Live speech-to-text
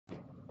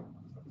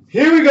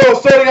Here we go,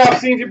 starting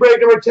off CNC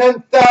break number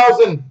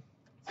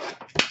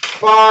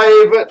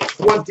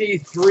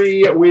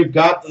 10,523. We've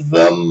got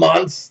the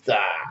monster.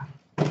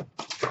 I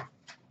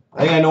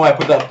think I know I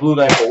put that blue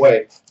knife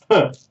away.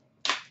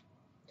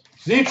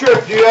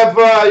 Z-Trip, do you have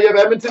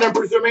Edmonton, I'm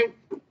presuming?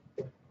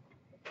 Or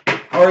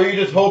are you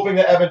just hoping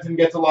that Edmonton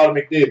gets a lot of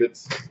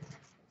McDavids?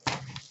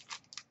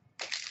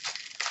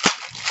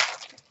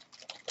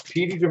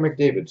 PDs or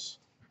McDavids?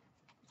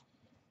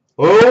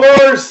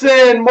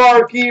 Larson,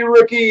 marquee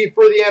rookie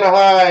for the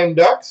Anaheim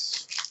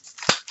Ducks.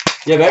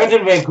 You have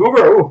Edmonton,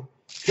 Vancouver. Ooh,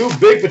 two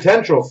big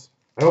potentials.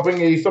 I'm hoping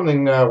to get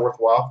something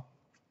worthwhile.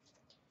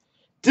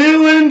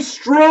 Dylan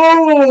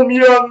Strome,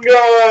 Young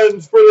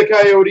Guns for the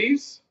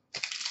Coyotes.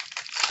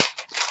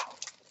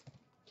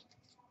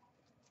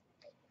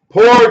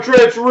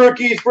 Portraits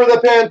rookies for the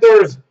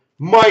Panthers,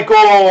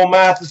 Michael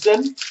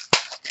Matheson.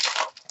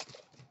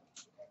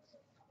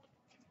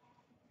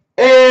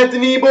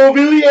 Anthony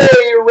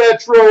Beauvillier,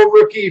 retro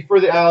rookie for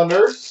the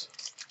Islanders.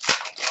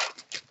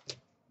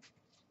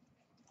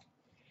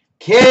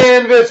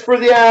 Canvas for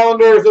the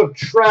Islanders of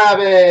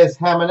Travis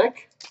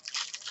Hamonic.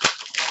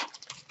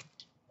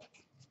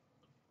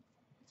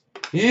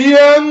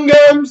 Young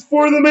Guns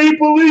for the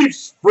Maple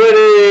Leafs,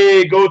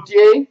 Freddie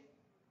Gauthier,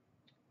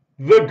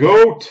 the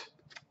GOAT.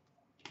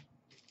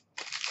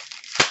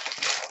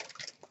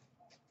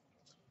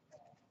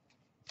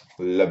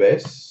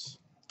 Labes.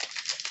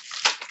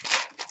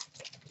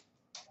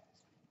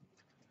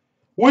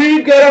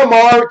 We've got a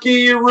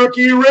marquee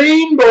rookie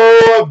rainbow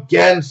of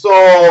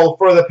Gensel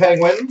for the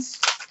Penguins.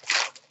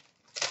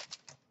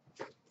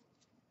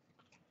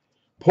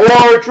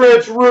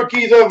 Portraits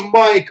rookies of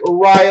Mike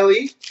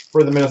Riley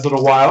for the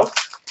Minnesota Wild.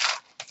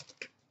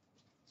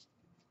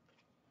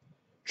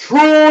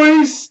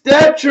 Troy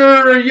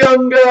Stetcher,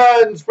 Young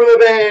Guns for the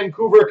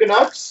Vancouver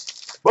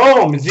Canucks.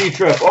 Boom,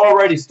 Z-Trip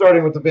already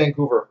starting with the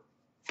Vancouver.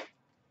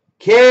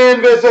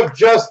 Canvas of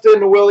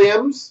Justin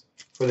Williams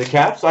for the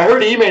Caps. I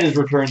heard he made his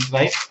return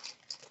tonight.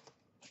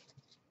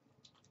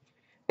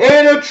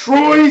 And a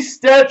Troy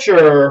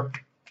Stetcher,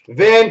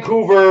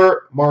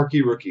 Vancouver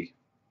marquee rookie.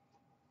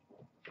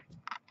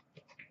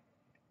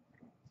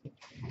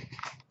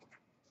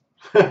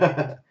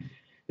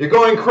 You're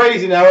going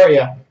crazy now, aren't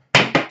you?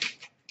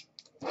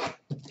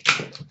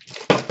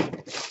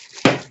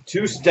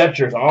 Two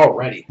Stetchers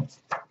already.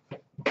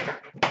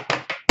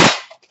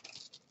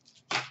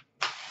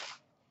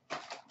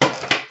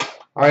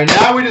 All right,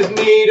 now we just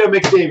need a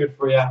McDavid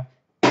for you.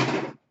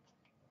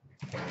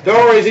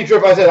 Don't worry,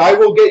 Z-Trip. I said I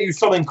will get you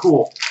something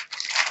cool.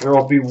 There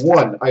will be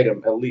one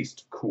item at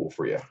least cool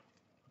for you.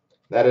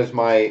 That is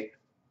where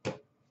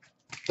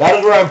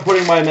I'm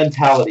putting my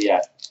mentality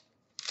at.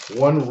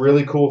 One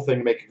really cool thing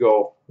to make you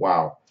go,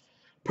 wow.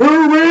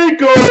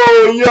 Perico,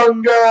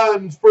 Young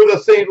Guns for the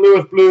St.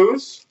 Louis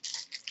Blues.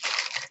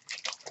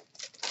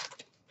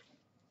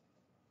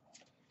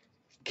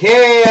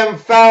 Cam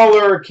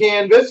Fowler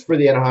canvas for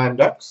the Anaheim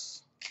Ducks.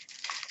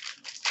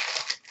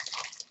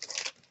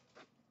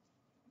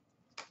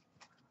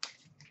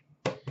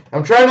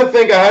 I'm trying to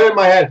think. I had it in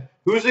my head.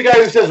 Who's the guy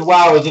who says,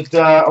 wow? Is it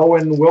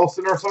Owen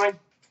Wilson or something?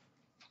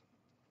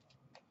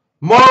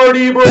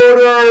 Marty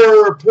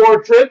Brodeur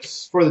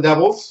portraits for the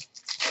Devils.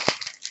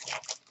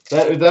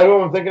 Is that who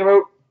I'm thinking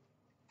about?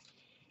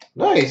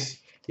 Nice.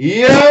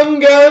 Young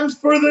Guns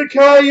for the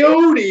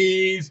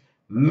Coyotes.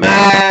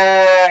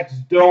 Max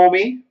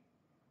Domi.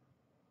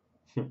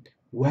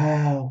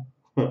 Wow.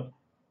 I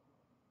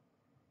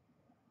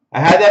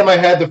had that in my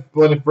head the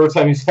first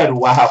time you said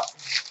wow.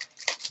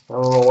 I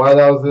don't know why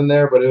that was in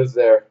there, but it was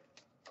there.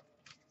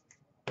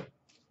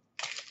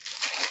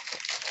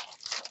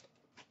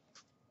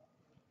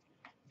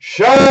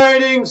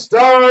 Shining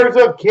Stars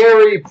of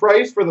Carey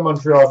Price for the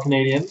Montreal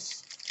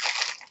Canadiens.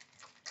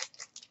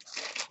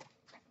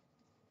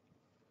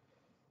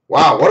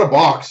 Wow, what a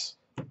box.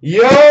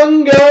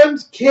 Young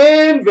Guns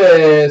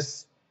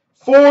canvas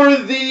for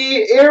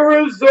the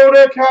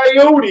Arizona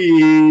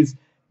Coyotes,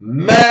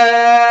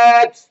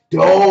 Matt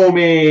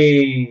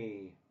Domi.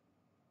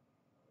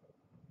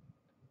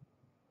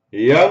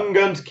 Young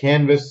Guns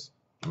canvas,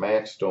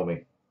 Max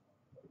Domi.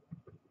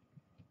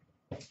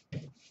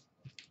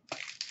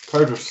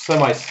 Cards are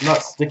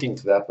not sticking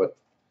to that, but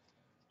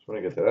just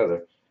want to get that out of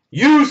there.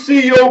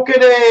 UC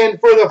Jokinen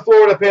for the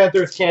Florida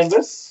Panthers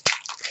canvas.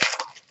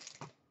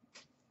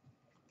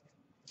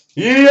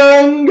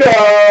 Young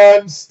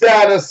Guns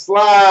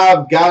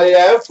Stanislav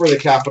Galiev for the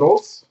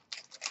Capitals.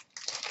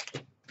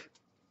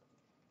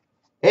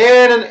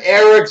 And an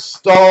Eric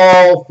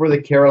Stahl for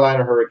the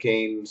Carolina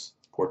Hurricanes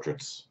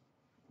portraits.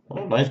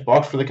 Oh, nice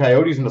box for the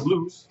Coyotes and the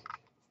Blues.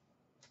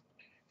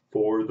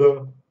 For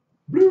the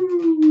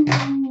Blues.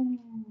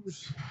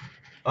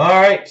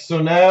 All right,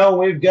 so now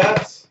we've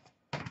got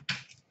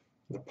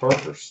the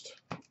Parkhurst.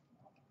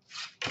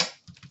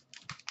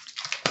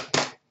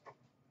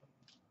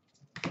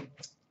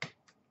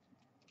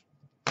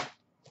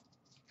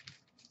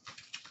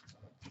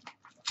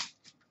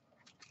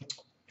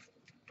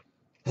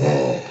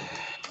 I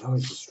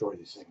always destroy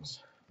these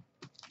things.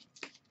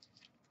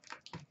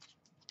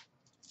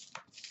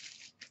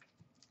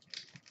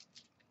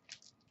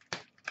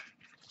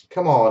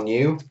 Come on,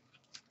 you.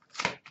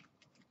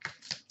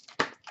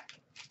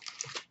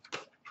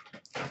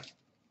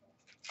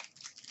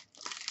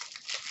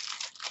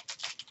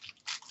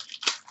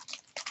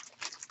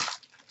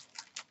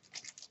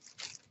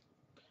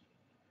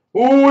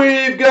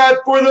 We've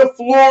got for the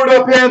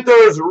Florida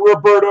Panthers,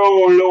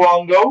 Roberto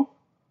Luongo.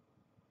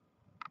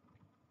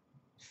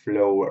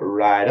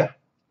 Florida.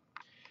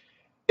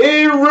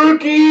 A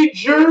rookie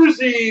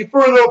jersey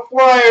for the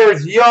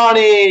Flyers,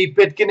 Yanni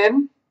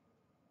Pitkinen.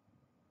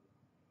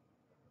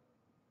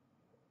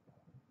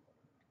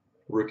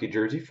 Rookie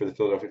jersey for the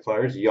Philadelphia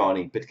Flyers,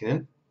 Yanni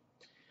Pitkinen.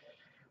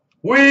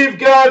 We've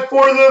got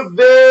for the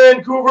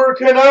Vancouver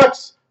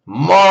Canucks,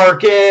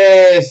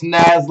 Marcus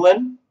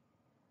Naslund.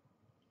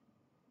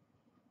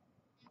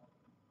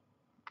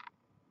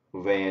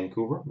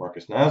 Vancouver,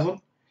 Marcus Naslund.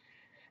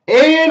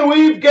 And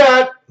we've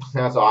got,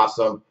 that's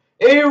awesome,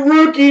 a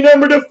rookie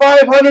number to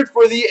 500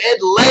 for the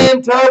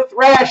Atlanta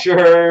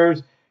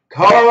Thrashers,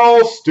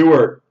 Carl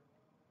Stewart.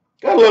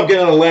 Gotta love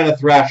getting an Atlanta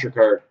Thrasher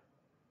card.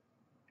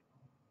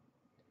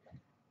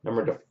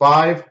 Number to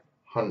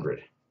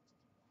 500.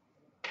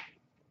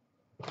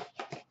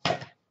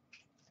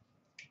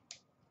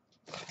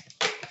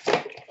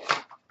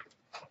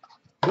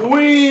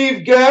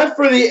 We've got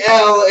for the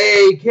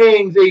LA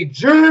Kings a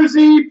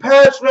jersey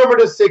patch number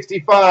to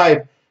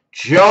 65,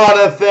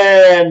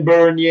 Jonathan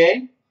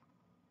Bernier.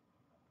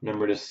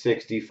 Number to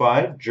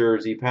 65,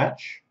 jersey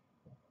patch.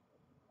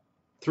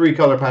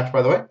 3-color patch,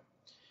 by the way.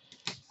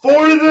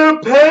 For the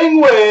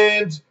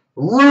Penguins,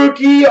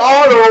 rookie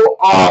auto,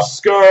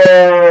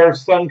 Oscar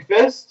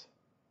Sundqvist.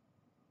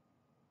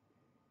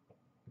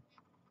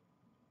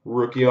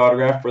 Rookie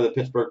autograph for the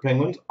Pittsburgh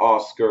Penguins,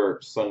 Oscar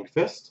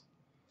Sundqvist.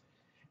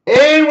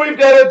 And we've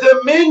got a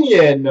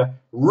Dominion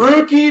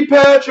rookie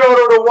patch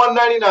auto to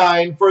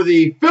 199 for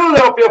the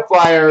Philadelphia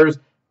Flyers,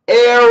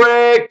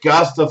 Eric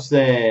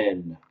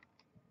Gustafson.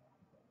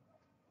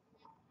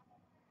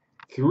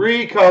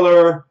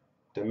 3-color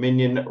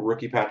Dominion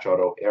rookie patch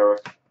auto,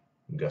 Eric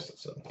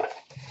Gustafson.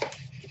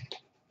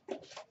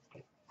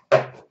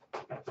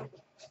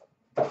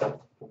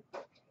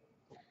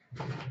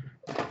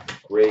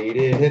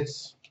 Graded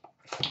hits.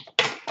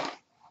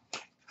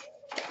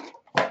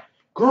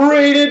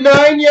 Graded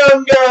 9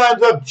 Young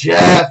Guns of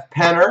Jeff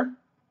Penner,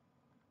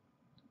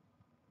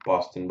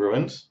 Boston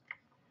Bruins.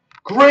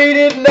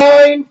 Graded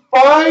 9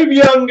 5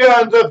 Young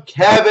Guns of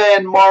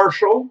Kevin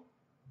Marshall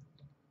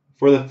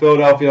for the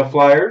Philadelphia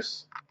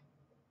Flyers.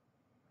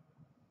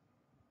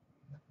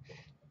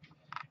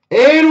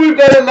 And we've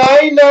got a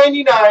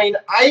 $9.99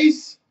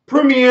 Ice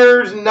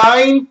Premiers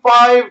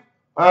 9-5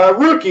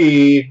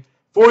 rookie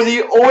for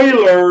the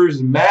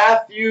Oilers,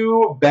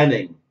 Matthew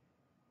Benning.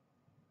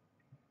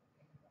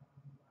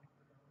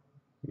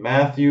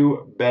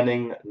 Matthew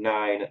Benning,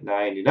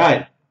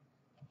 $9.99.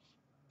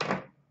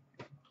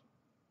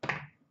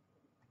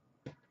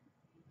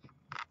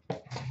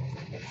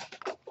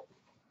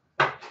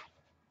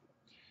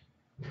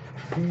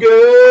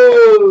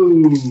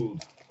 Go!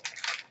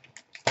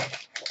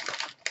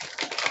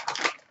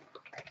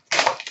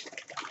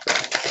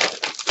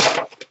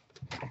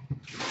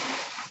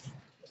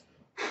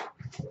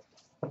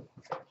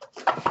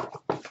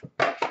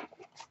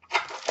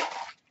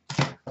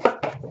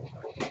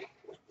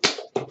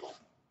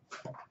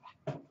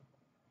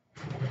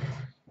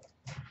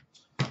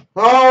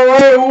 All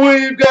right,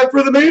 we've got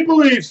for the Maple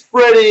Leafs,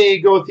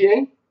 Freddie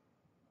Gauthier,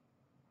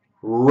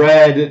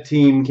 Red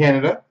Team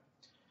Canada.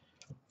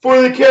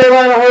 For the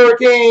Carolina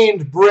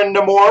Hurricanes,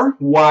 Brenda Moore,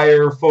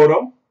 wire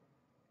photo.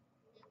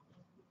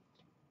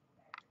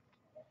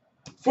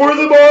 For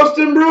the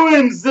Boston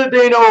Bruins,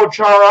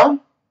 CloutsnChara,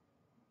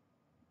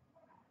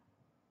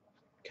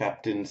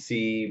 Captain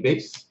C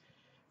base.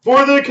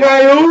 For the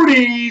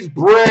Coyotes,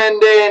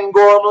 Brendan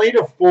Gormley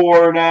to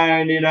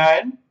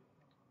 4.99,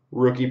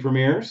 rookie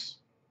premieres.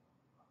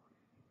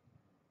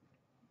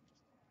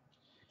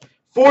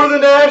 For the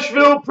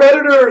Nashville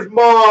Predators,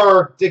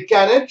 Mark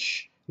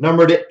Dekanich,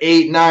 number to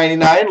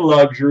 8.99,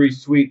 luxury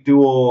suite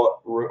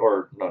dual,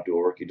 or not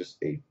dual rookie, just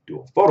a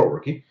dual photo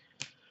rookie.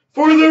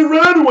 For the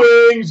Red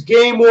Wings,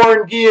 game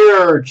worn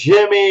gear,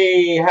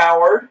 Jimmy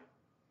Howard.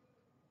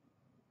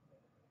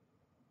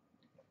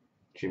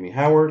 Jimmy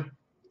Howard.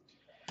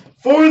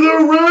 For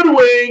the Red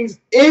Wings,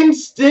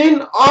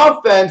 instant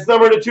offense,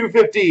 number to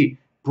 250,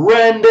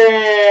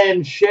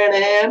 Brendan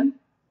Shanahan.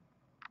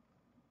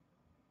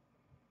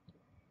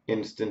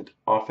 Instant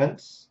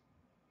offense,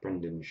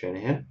 Brendan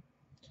Shanahan.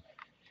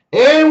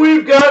 And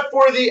we've got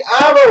for the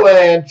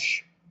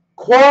Avalanche,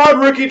 quad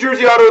rookie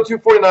jersey auto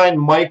 249,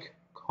 Mike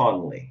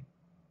Conley.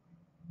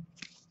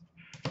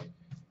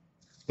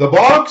 The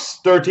box,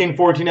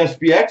 1314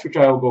 SPX, which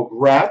I will go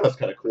grab. That's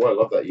kind of cool. I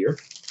love that year.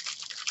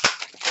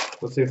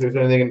 Let's see if there's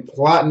anything in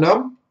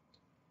platinum.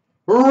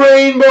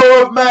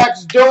 Rainbow of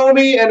Max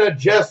Domi and a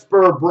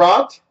Jesper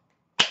Bratt.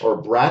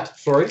 Or Bratt,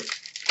 sorry.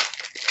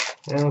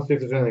 And let's see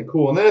if there's anything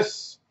cool in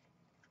this.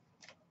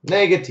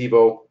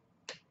 Negativo.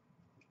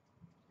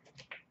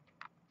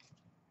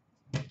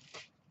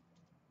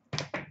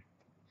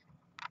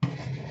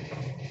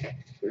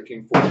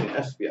 $13.14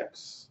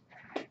 SPX.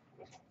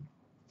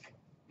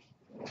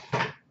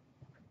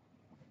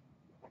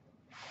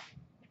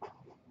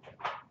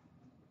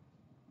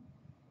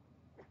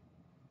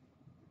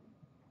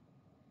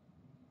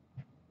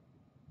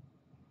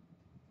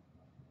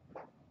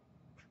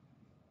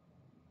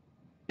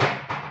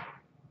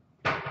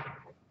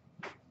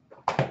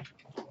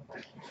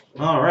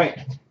 All right.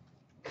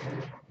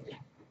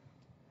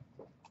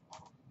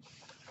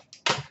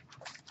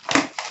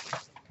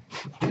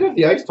 They did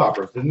the ice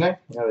toppers, didn't they?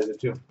 Yeah, they did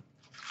too.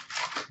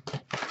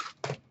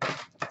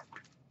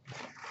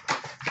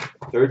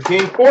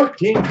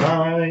 13-14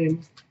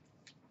 time.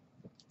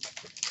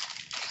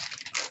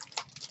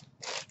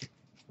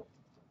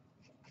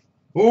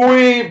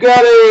 We've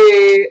got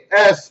a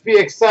SP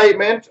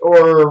Excitement,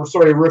 or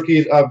sorry,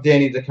 rookies of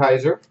Danny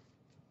DeKeyser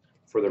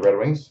for the Red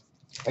Wings.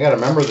 I gotta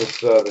remember this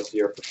this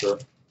year for sure.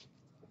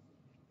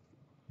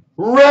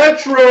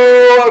 Retro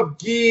of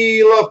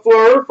Guy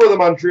Lafleur for the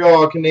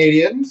Montreal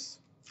Canadiens.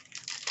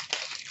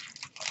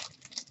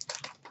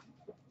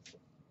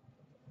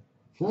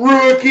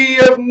 Rookie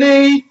of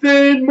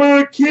Nathan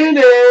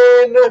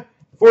McKinnon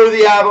for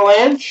the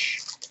Avalanche.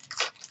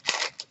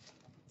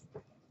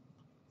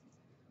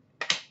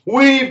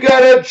 We've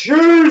got a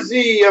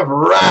jersey of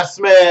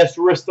Rasmus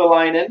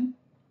Ristolainen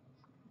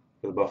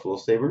for the Buffalo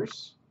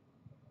Sabres.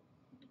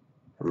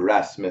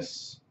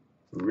 Rasmus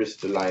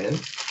Ristolainen.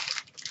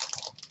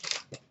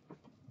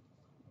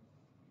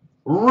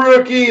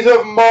 Rookies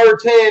of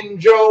Martin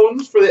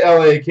Jones for the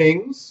LA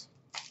Kings.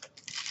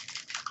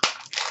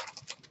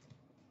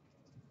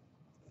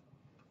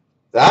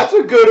 That's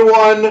a good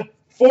one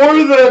for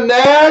the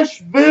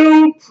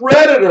Nashville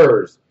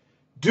Predators.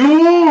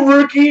 Dual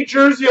rookie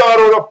jersey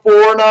auto to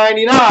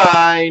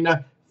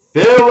 $4.99.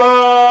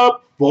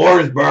 Philip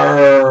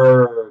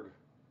Forsberg.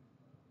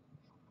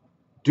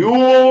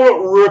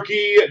 Dual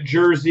rookie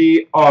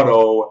jersey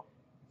auto.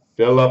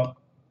 Philip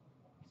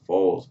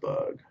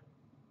Forsberg.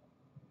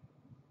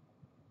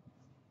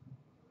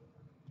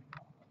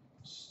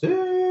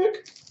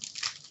 Sick.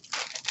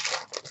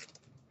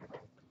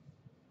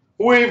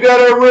 We've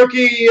got a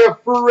rookie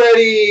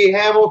Freddie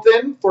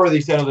Hamilton for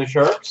the San Jose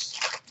Sharks.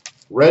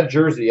 Red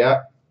jersey,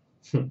 yeah.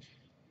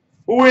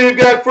 We've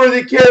got for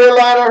the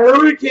Carolina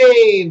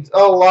Hurricanes,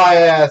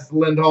 Elias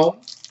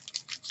Lindholm.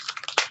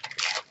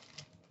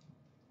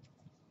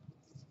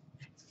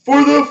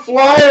 For the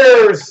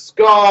Flyers,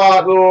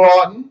 Scott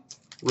Laughton,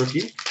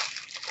 rookie.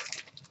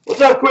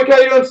 What's up, Quick? How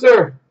you doing,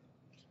 sir?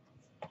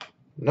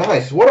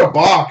 Nice. What a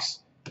box.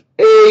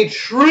 A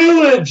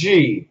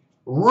trilogy.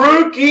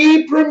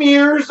 Rookie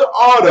Premier's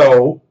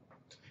Auto,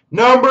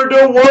 numbered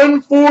to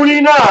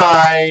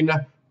 149,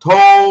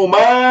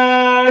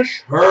 Tomas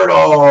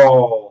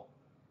Hertl.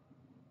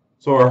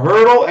 So a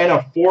Hertl and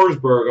a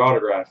Forsberg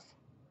autograph.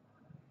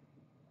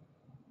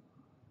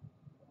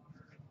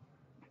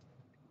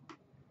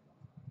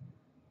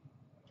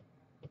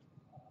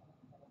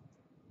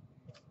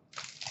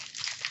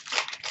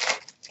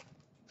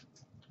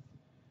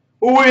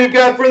 We've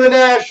got for the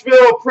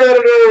Nashville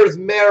Predators,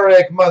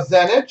 Marek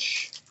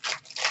Mazanec.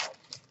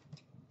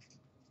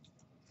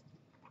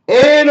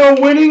 And a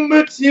winning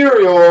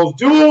materials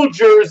dual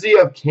jersey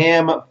of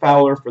Cam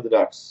Fowler for the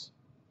Ducks.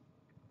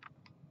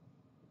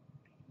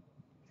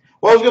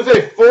 Well, I was going to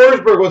say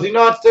Forsberg. Was he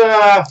not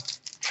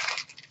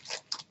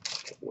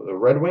with a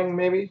Red Wing,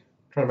 maybe? I'm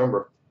trying to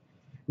remember.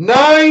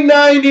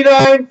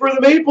 $9.99 for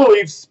the Maple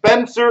Leafs,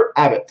 Spencer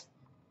Abbott.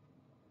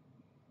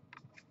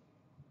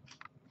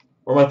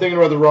 Or am I thinking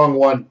about the wrong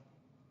one?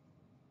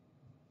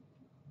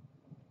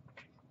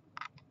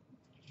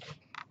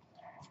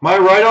 Am I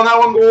right on that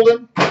one,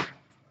 Golden?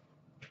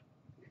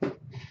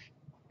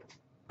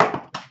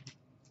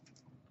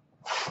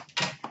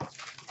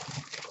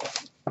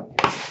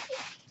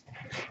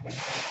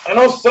 I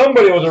know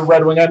somebody was a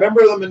Red Wing. I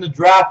remember them in the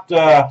draft.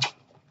 Jan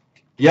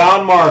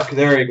Mark,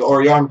 there you go.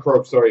 Or Jan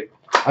Krook, sorry.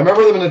 I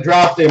remember them in the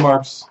draft day,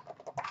 Marks.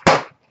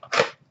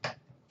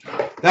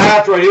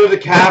 That's right. He was a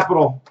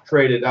Capital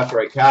traded. That's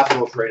right.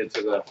 Capital traded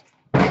to the...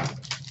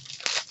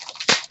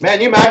 Man,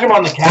 you imagine him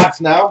on the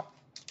Caps now?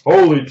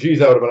 Holy jeez,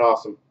 that would have been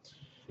awesome.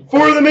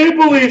 For the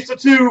Maple Leafs, to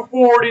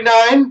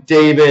 249,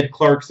 David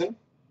Clarkson.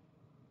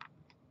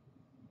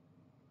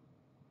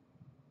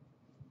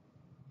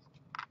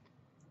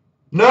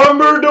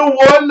 Number to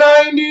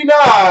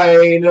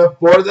 199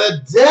 for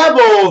the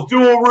Devils,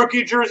 dual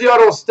rookie jersey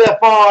auto,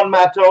 Stefan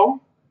Matteau.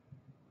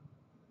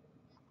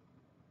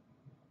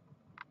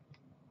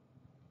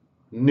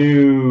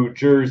 New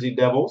Jersey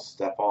Devils,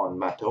 Stefan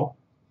Matteau.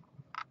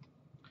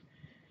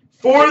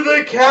 For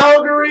the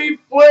Calgary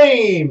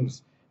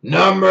Flames,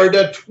 number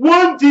to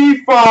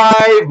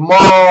 25,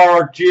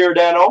 Mark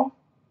Giordano.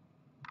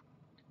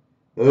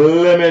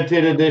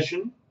 Limited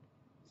edition,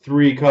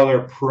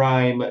 3-color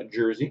prime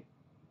jersey.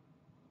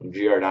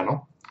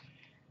 Giordano.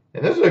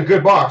 And this is a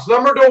good box.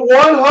 Number to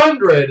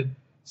 100,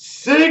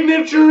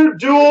 signature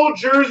dual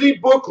jersey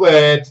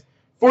booklet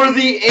for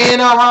the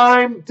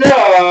Anaheim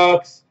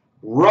Ducks,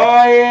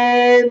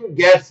 Ryan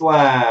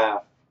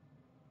Getzlaf.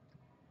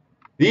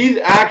 These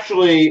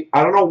actually,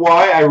 I don't know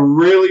why, I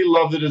really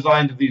love the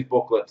designs of these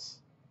booklets.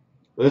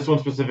 This one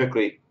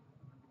specifically.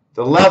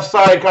 The left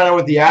side kind of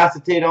with the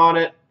acetate on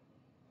it.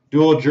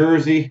 Dual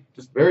jersey.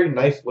 Just very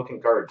nice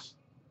looking cards.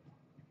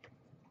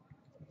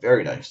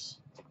 Very nice.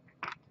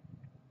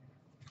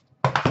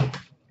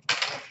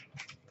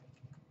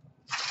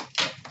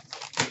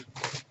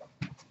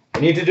 I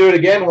need to do it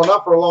again? Well,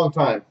 not for a long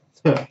time.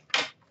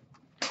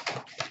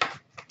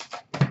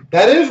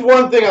 That is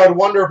one thing I would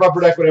wonder if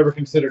Upper Deck would ever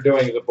consider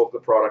doing as a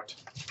booklet product.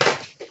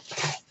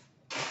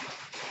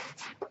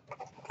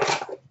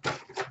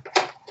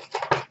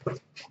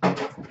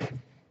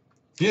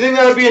 Do you think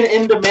that would be an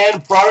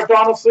in-demand product,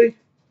 honestly?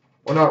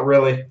 Or not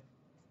really?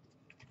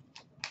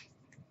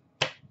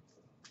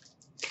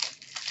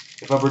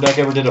 If Upper Deck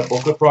ever did a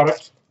booklet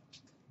product?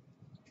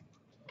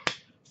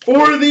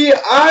 For the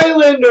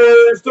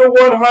Islanders, the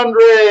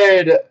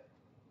 100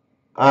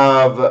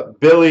 of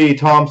Billy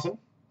Thompson.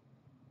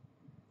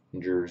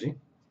 Jersey.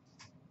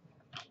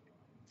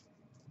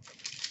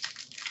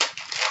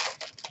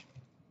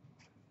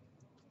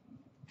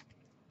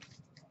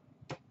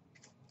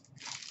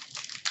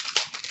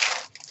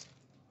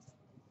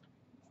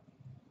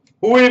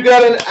 We've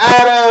got an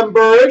Adam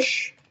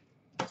Burrish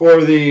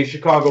for the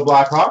Chicago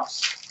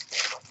Blackhawks.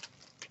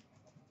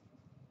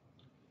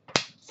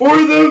 For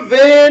the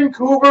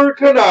Vancouver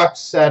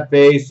Canucks at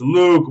base,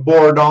 Luc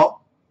Bourdon.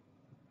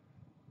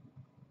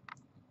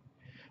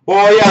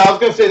 Well, yeah, I was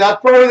going to say,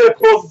 that's probably the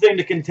closest thing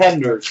to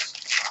contenders.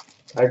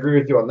 I agree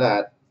with you on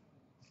that.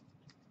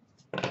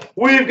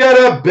 We've got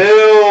a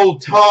Bill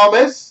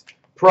Thomas,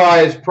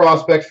 prize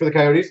prospects for the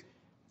Coyotes.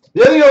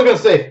 The other thing I was going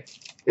to say,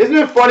 isn't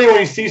it funny when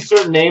you see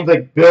certain names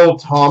like Bill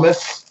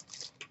Thomas?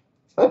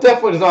 That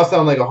definitely does not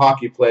sound like a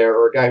hockey player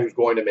or a guy who's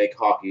going to make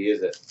hockey,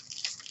 is it?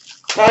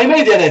 Now, he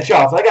made the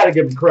NHL, so I got to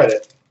give him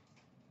credit.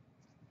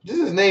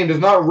 Just his name does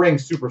not ring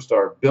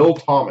superstar. Bill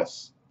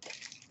Thomas.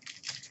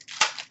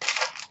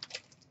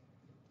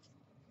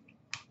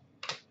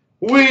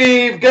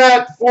 We've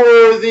got for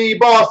the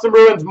Boston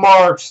Bruins,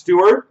 Mark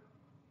Stewart.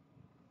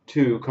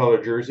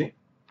 2-color jersey.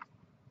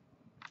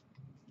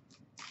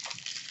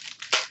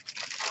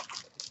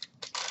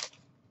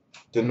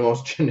 The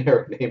most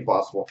generic name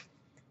possible.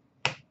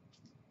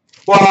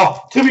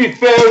 Well, to be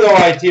fair though,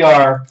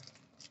 ITR,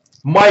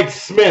 Mike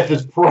Smith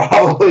is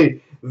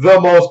probably the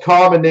most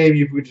common name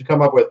you could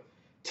come up with.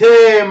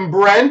 Tim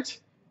Brent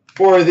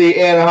for the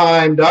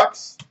Anaheim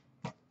Ducks.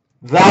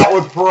 That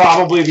would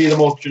probably be the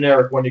most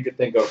generic one you could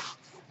think of.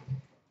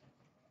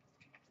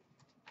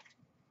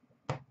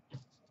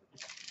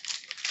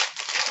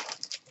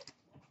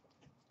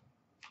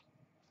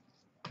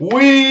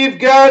 We've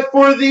got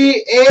for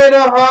the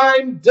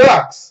Anaheim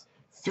Ducks,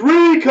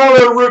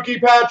 3-color rookie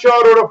patch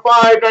auto to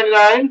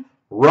 $5.99,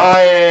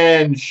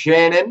 Ryan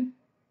Shannon.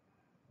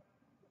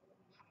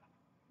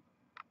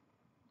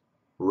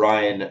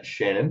 Ryan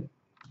Shannon.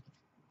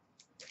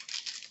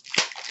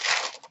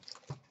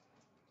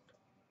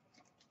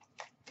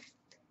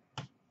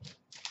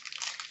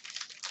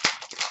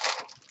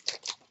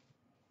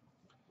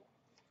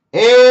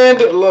 And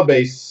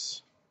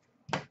LaBase.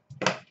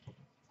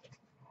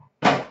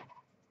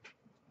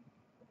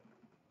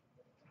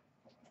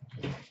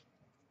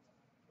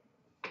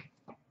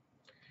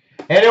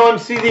 Anyone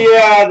see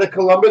the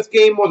Columbus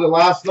game? Was it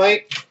last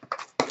night?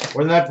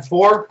 Or the night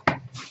before?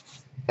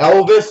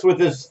 Elvis with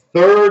his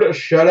 3rd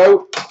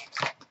shutout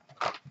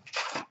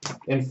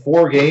in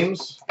 4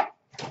 games.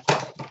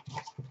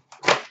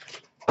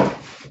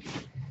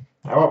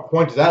 At what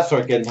point does that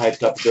start getting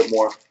hyped up a bit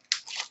more?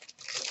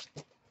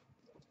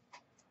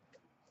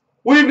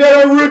 We've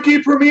got a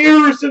rookie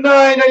premieres to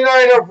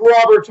 $9.99 of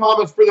Robert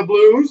Thomas for the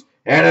Blues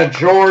and a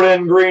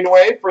Jordan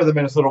Greenway for the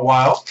Minnesota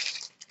Wild.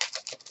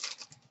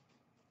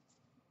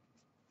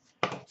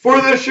 For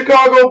the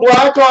Chicago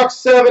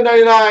Blackhawks,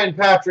 $7.99,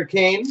 Patrick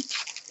Kane.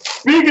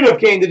 Speaking of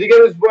Kane, did he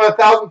get his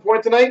 1,000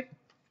 point tonight?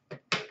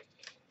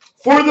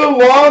 For the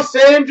Los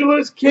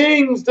Angeles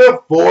Kings,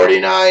 the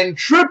 49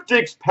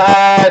 Triptychs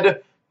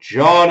pad,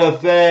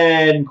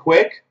 Jonathan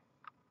Quick.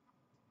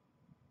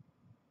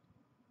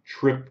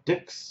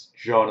 Triptychs,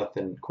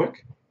 Jonathan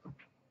Quick.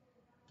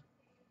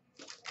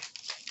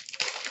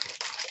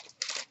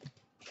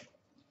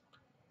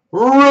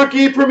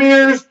 Rookie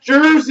premieres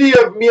jersey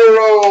of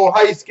Miro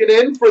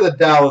Heiskanen for the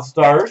Dallas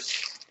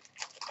Stars.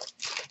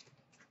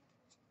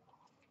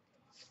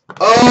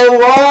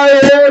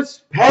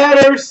 Elias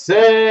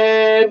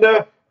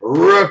Pettersson,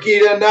 rookie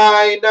to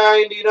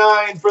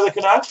 $9.99 for the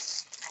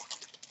Canucks.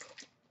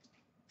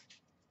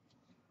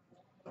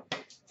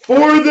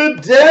 For the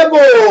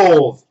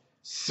Devils,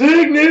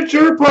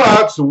 signature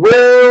pucks,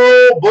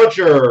 Will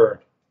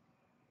Butcher.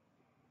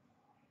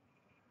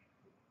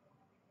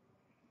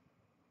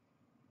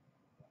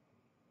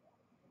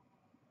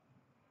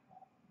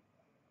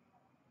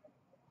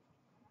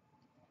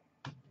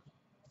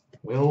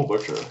 Will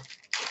Butcher.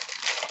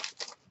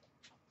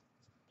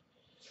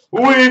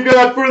 We've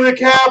got for the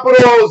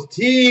Capitals,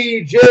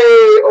 TJ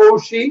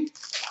Oshie.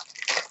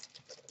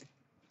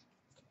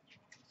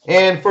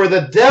 And for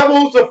the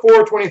Devils, a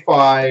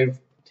 $4.25,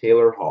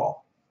 Taylor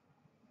Hall.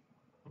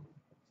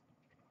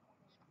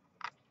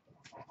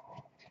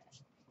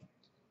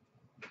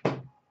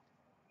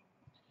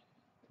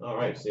 All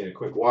right, just need a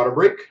quick water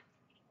break.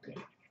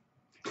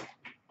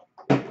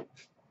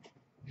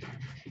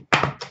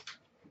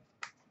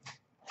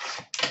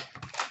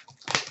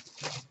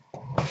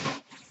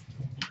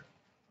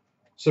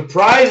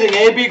 Surprising,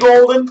 eh, B.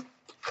 Golden?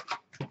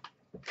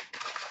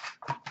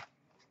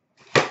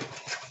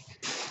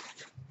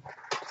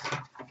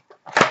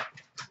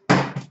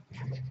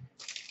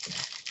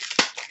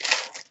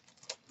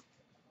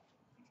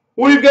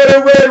 We've got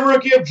a red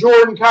rookie of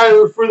Jordan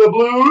Kyler for the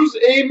Blues.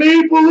 A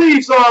Maple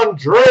Leafs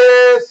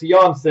Andreas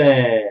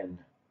Janssen.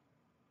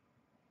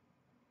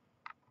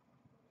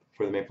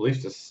 For the Maple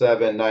Leafs to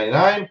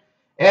 $7.99.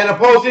 And a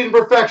postseason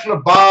perfection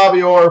of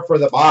Bobby Orr for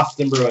the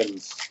Boston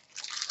Bruins.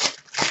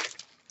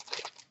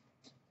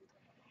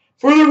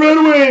 For the Red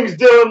Wings,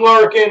 Dylan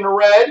Larkin,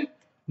 red.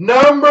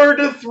 Number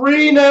to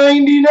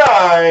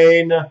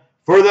 $3.99.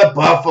 For the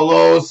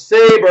Buffalo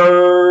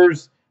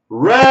Sabres,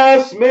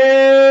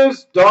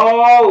 Rasmus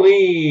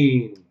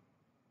Dahlin.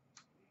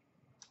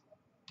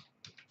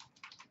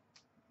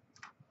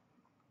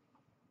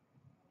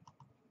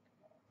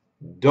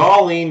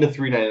 Dahlin to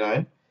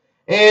 $3.99.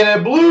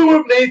 And a blue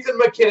of Nathan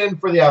McKinnon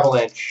for the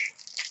Avalanche.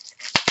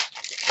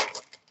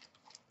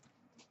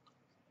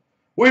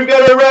 We've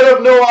got a red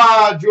of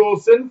Noah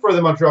Juleson for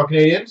the Montreal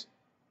Canadiens.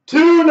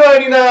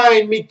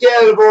 $2.99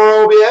 Mikhail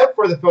Vorobiev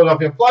for the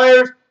Philadelphia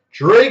Flyers.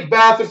 Drake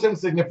Batherson,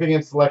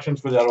 significant selections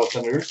for the Ottawa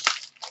Senators.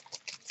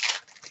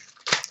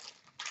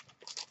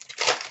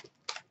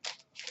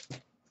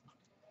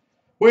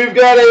 We've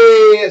got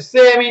a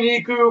Sami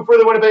Niku for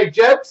the Winnipeg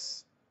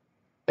Jets.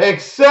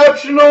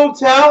 Exceptional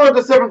talent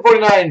to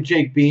 $7.49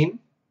 Jake Bean,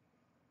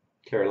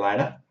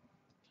 Carolina.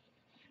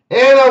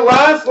 And a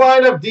last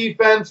line of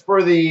defense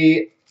for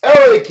the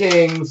LA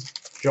Kings,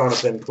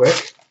 Jonathan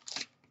Quick.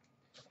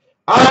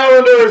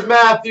 Islanders,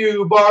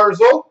 Matthew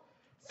Barzal.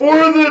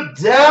 For the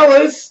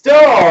Dallas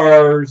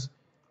Stars,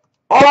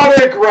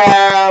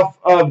 autograph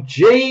of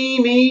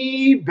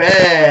Jamie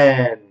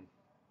Benn.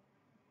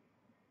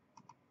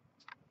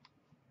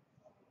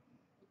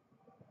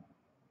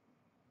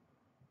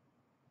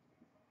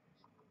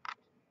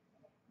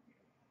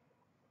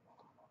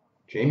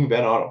 Jamie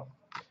Benn auto.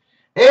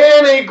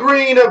 And a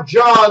green of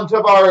John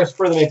Tavares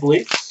for the Maple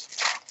Leafs.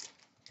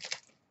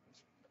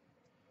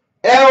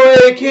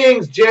 LA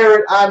Kings,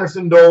 Jared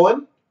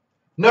Anderson-Dolan.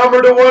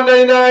 Number to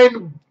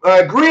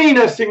 $1.99, green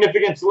of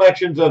significant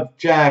selections of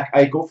Jack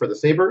Eichel for the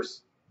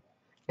Sabres.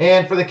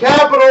 And for the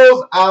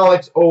Capitals,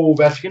 Alex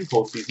Ovechkin,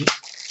 postseason.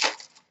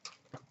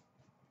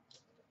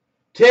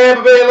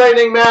 Tampa Bay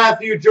Lightning,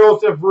 Matthew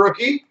Joseph,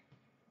 rookie.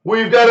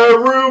 We've got a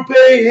Rupe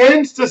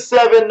Hintz to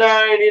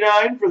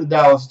 $7.99 for the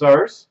Dallas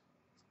Stars.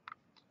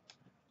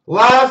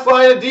 Last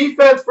line of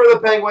defense for the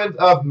Penguins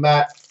of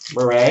Matt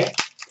Murray.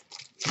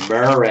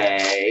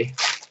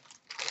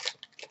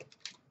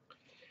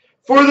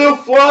 For the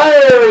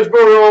Flyers,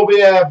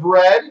 Vorobiev,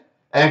 red.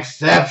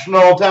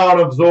 Exceptional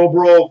talent of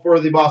Zobrol for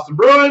the Boston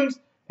Bruins.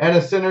 And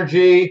a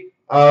synergy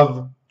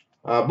of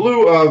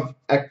blue of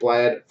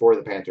Ekblad for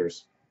the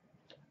Panthers.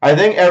 I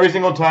think every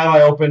single time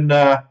I open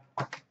Matt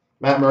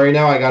Murray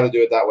now, I got to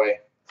do it that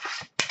way.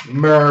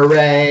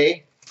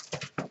 Murray.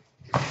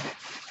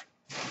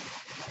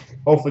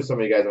 Hopefully some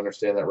of you guys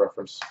understand that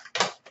reference.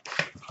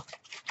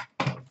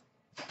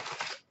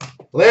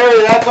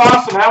 Larry, that's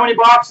awesome. How many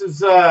boxes is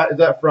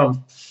that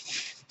from?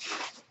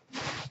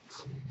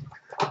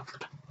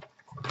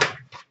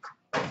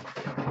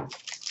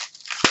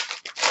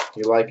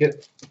 You like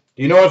it?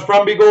 Do you know it's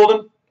from, B.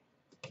 Golden?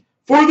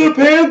 For the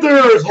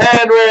Panthers,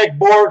 Henrik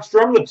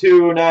Borgstrom, the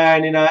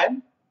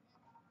 $2.99.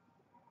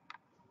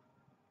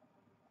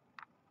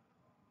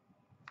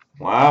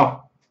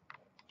 Wow.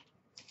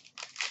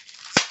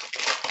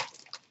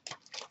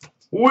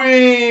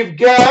 We've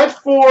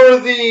got for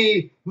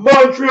the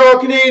Montreal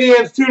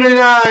Canadiens,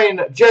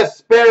 $2.99,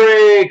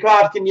 Jesperi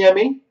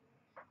Kotkaniemi.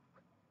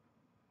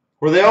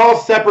 Were they all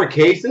separate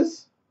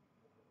cases?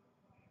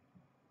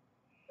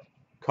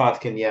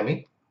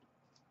 Kotkaniemi.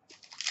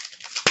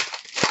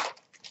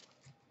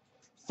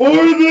 For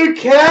the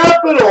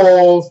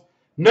Capitals,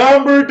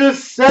 number to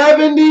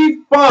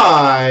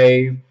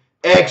 75,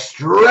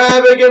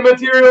 extravagant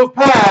materials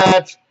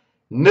patch,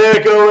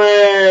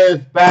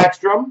 Nicholas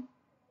Backstrom.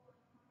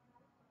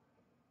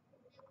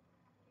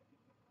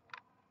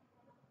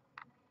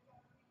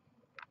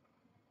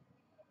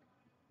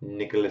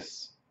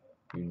 Nicholas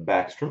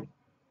Backstrom.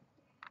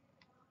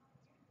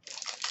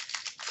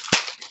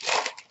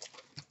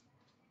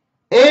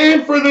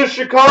 And for the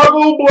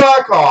Chicago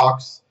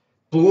Blackhawks,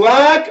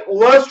 black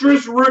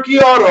lustrous rookie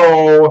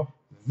auto,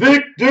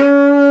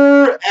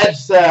 Victor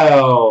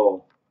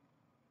Ejdsell.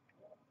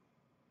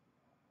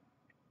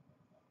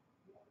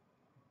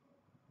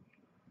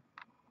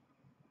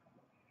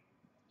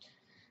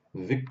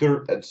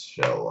 Victor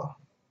Ejdsell.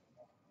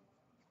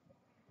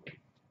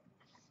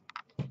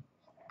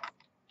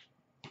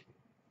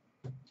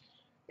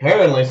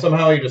 Apparently,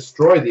 somehow he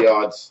destroyed the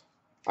odds.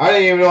 I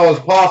didn't even know it was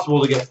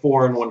possible to get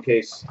 4 in one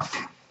case.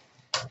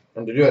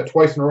 And to do it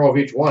twice in a row of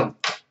each one.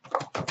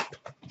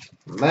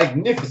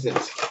 Magnificent.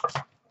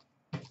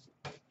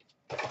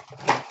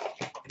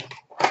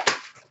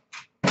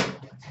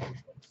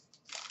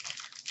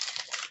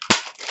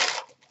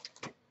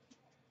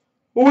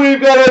 We've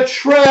got a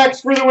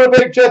Trax for the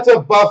Winnipeg Jets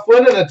of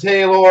Bufflin and a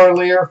Taylor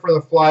Lear for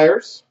the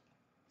Flyers.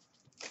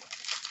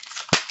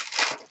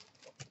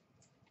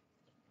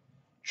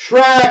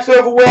 Trax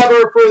of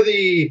Weber for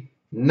the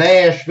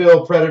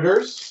Nashville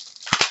Predators.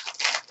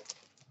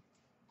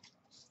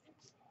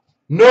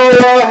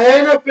 Noah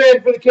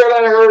Hannafin for the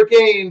Carolina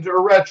Hurricanes, a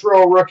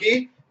retro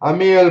rookie.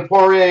 Emile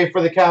Poirier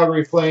for the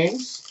Calgary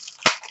Flames.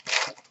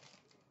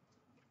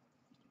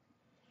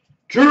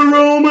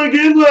 Jerome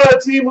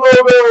McGinley, team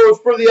logos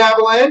for the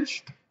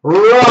Avalanche.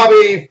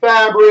 Robbie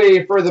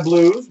Fabry for the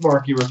Blues,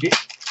 marquee rookie.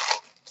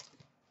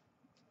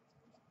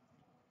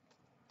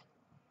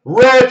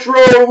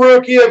 Retro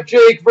rookie of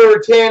Jake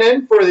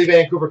Virtanen for the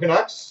Vancouver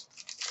Canucks.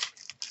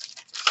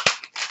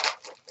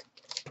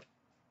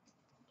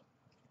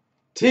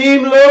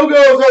 Team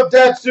logos of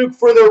Datsuk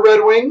for the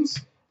Red Wings.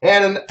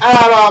 And an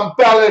Adam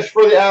Bellish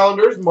for the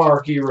Islanders,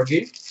 marquee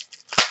rookie.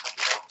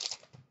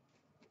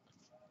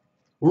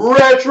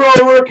 Retro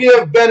rookie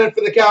of Bennett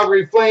for the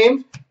Calgary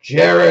Flames.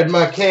 Jared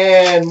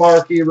McCann,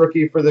 marquee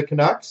rookie for the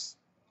Canucks.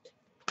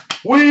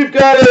 We've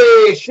got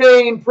a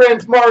Shane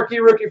Prince, marquee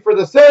rookie for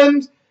the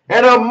Sens.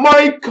 And a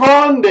Mike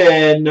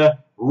Condon,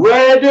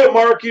 red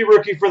marquee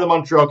rookie for the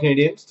Montreal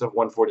Canadiens to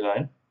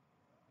 149.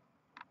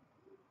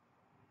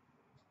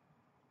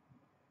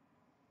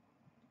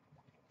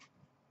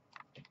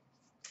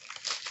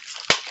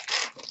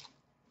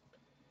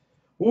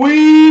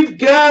 We've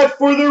got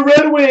for the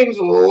Red Wings,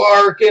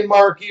 Larkin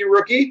marquee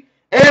rookie,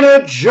 and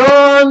a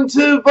John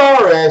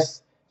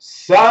Tavares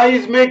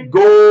seismic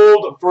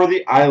gold for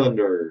the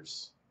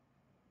Islanders.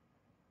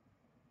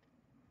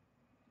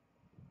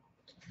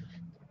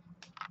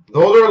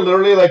 Those are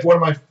literally like one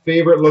of my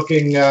favorite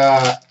looking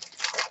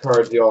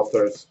cards, the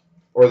All-Stars,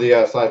 or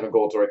the seismic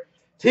gold, sorry.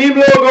 Team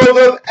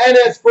logos of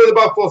Ennis for the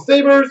Buffalo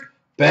Sabres,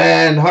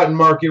 Ben Hutton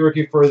marquee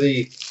rookie for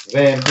the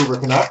Vancouver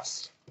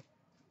Canucks.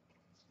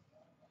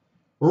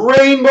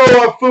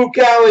 Rainbow of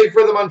Fucali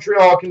for the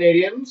Montreal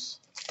Canadiens.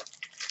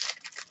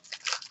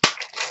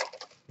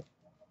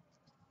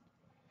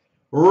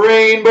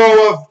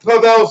 Rainbow of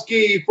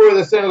Pavelski for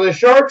the San Jose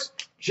Sharks.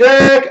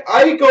 Jack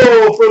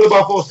Eichel for the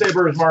Buffalo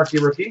Sabres, marquee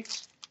rookie.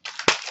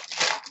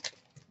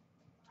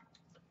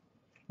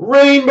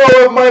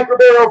 Rainbow of Mike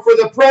Ribeiro for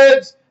the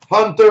Preds.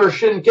 Hunter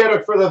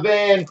Shinkaruk for the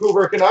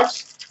Vancouver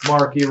Canucks,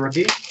 marquee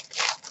rookie.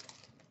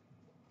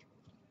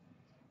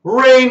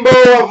 Rainbow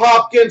of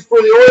Hopkins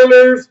for the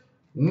Oilers.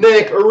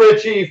 Nick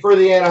Ritchie for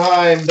the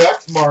Anaheim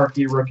Ducks,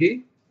 marquee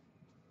rookie.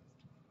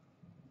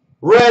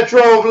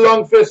 Retro of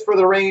Lundqvist for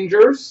the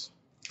Rangers.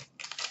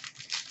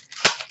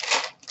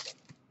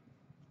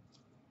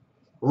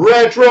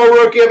 Retro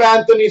rookie of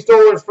Anthony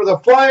Stolarz for the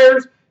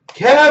Flyers.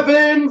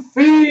 Kevin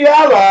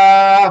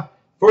Fiala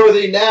for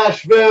the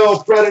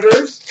Nashville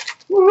Predators.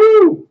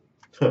 Woohoo!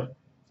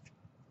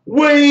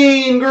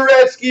 Wayne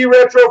Gretzky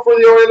retro for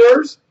the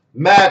Oilers.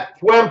 Matt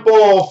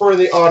Puempel for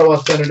the Ottawa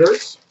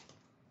Senators.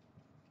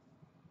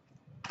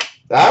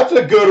 That's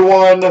a good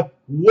one.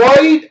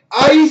 White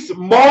Ice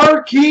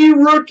marquee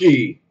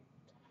rookie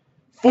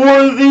for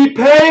the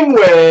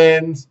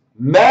Penguins,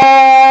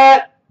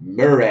 Matt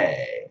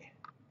Murray.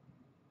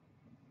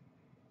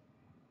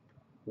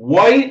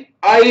 White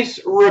Ice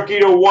rookie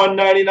to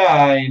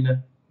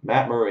 199,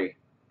 Matt Murray.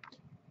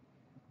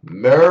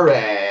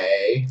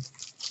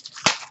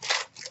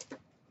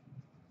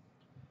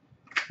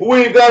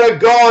 We've got a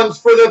Gons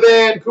for the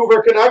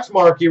Vancouver Canucks,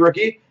 marquee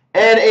rookie,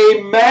 and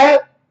a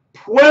Matt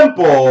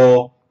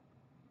Puempel,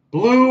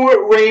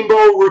 blue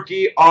rainbow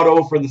rookie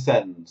auto for the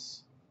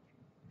Sens.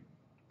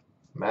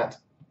 Matt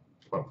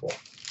Puempel.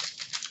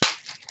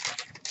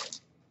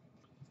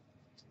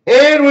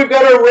 And we've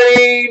got a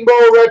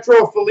rainbow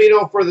retro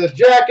Foligno for the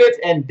Jackets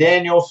and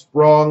Daniel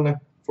Sprong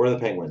for the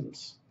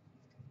Penguins.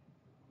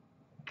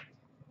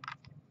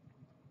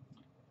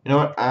 You know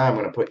what? I'm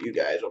going to put you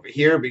guys over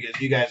here because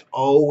you guys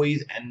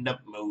always end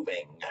up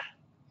moving.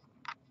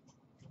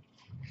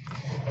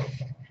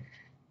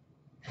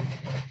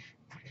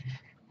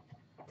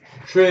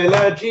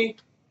 Trilogy.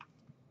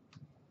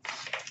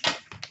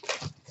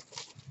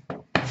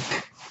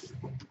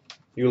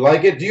 You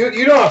like it?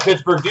 You don't have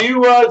Pittsburgh, do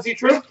you,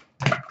 Z-Trip?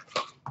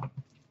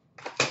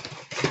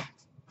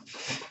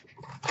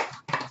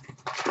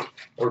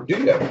 Or do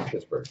you have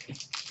Pittsburgh?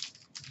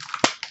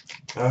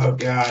 Oh,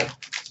 God.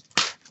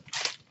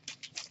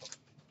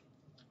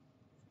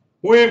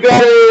 We've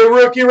got a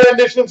rookie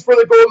renditions for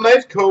the Golden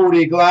Knights,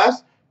 Cody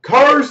Glass.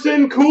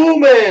 Carson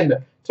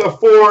Kuhlman to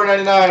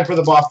 $4.99 for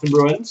the Boston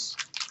Bruins.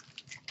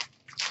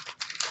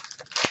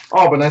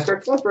 Oh, but nice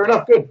start. That's fair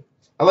enough. Good.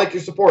 I like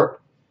your support.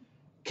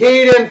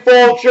 Caden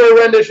Fulcher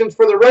renditions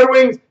for the Red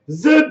Wings.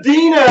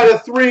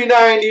 Zadina to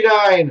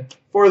 $3.99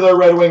 for the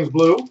Red Wings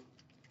blue.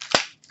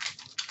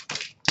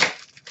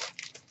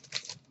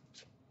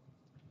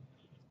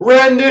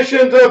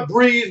 Renditions of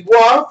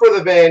Brisebois for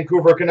the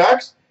Vancouver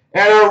Canucks.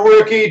 And a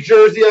rookie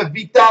jersey of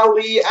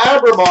Vitaly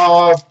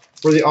Abramov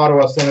for the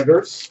Ottawa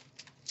Senators.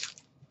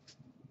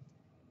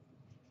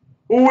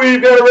 We've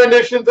got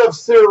renditions of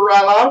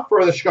Cirella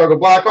for the Chicago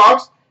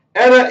Blackhawks.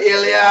 And an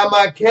Ilya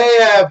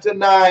Mikheyev to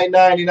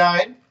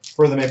 $9.99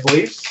 for the Maple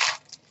Leafs.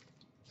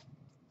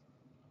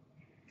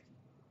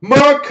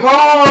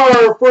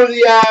 Makar for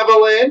the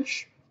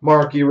Avalanche.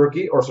 Marquee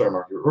rookie, or sorry,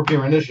 marquee rookie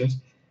renditions.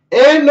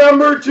 And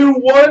number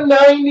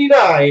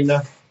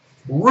 /199.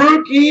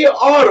 Rookie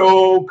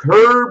auto,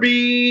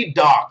 Kirby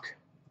Dach.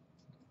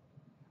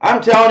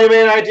 I'm telling you,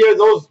 man, idea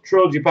those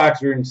trilogy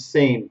packs are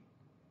insane.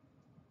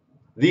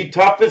 The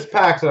toughest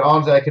packs that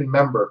honestly I can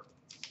remember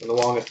in the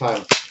longest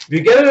time. If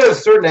you get it at a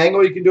certain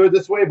angle, you can do it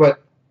this way,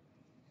 but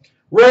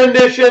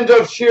renditions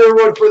of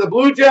Sherwood for the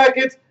Blue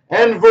Jackets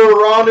and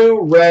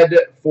Veronu red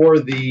for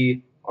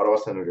the Ottawa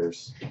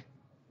Senators.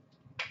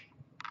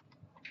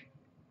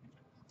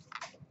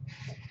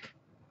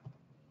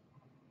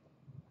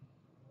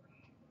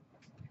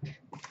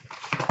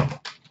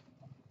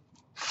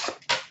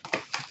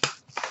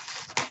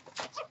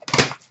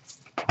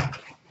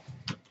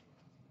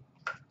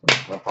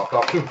 That popped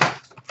off too.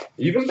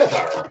 Even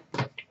better.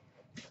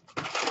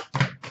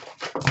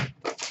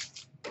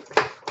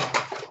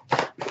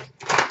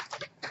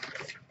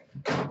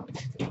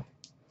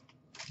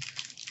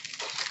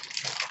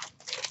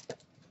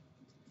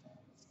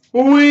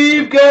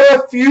 We've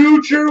got a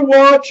Future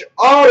Watch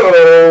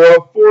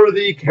auto for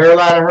the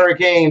Carolina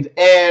Hurricanes,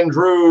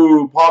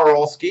 Andrew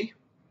Podorowski.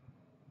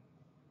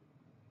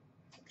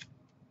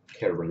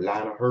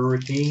 Carolina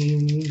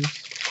Hurricanes,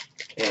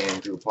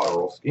 Andrew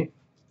Podorowski.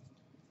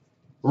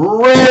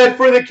 Red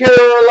for the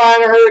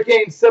Carolina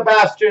Hurricanes,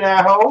 Sebastian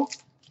Aho.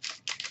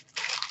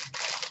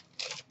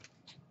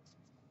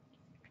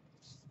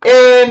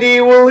 Andy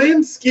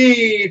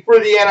Welinski for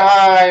the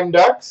Anaheim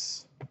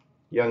Ducks,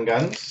 Young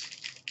Guns.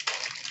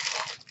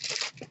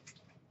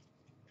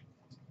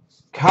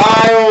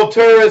 Kyle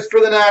Turris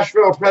for the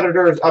Nashville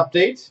Predators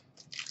update.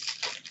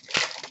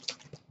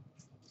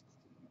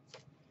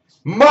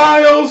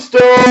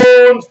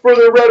 Milestones for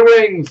the Red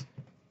Wings,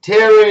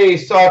 Terry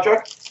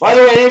Sawchuk. By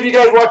the way, any of you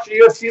guys watched the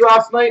UFC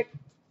last night?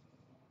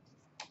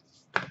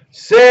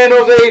 San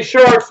Jose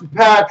Sharks,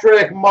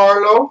 Patrick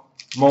Marleau.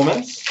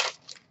 Moments.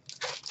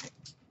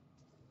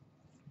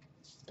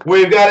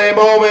 We've got a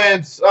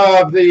moments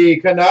of the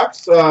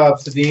Canucks of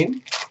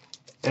Sedin.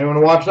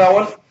 Anyone watch that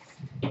one?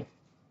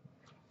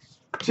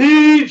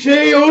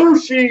 TJ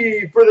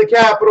Oshie for the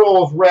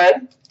Capitals,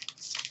 red.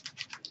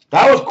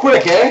 That was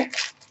quick, eh?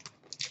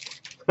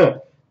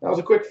 That was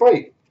a quick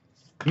fight.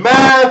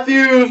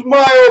 Matthews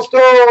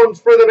milestones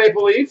for the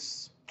Maple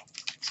Leafs.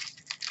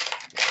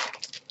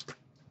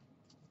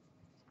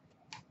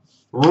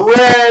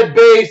 Red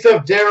base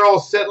of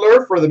Daryl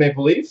Sittler for the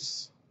Maple Leafs.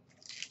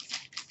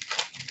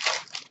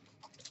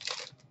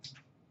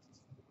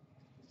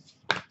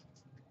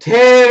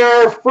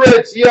 Tanner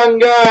Fritz Young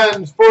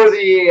Guns for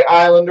the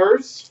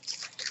Islanders.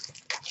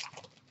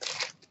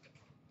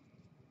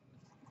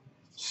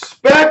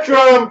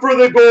 Spectrum for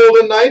the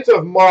Golden Knights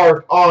of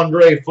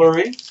Marc-Andre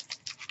Fleury.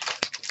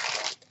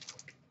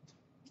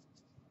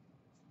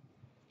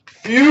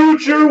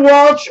 Future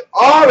Watch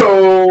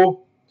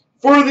auto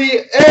for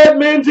the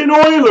Edmonton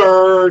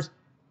Oilers,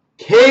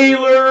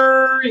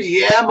 Kailer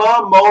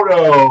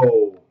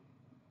Yamamoto.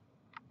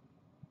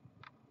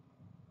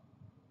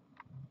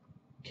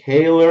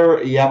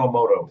 Kailer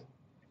Yamamoto.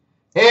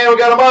 And we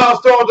got a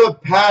milestone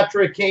of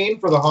Patrick Kane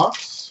for the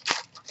Hawks.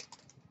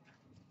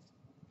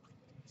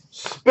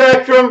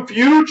 Spectrum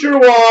Future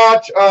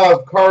Watch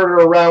of Carter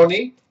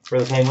Rowney for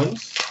the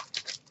Penguins.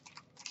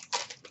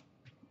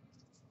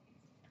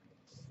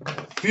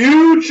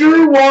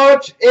 Future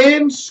Watch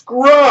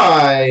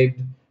inscribed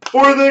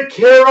for the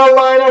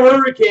Carolina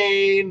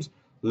Hurricanes,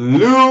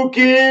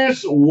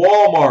 Lucas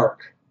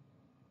Wallmark.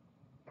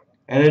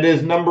 And it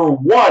is number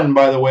 1,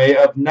 by the way,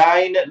 of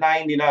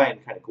 9.99. Kind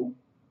of cool.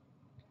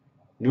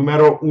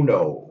 Numero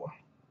uno.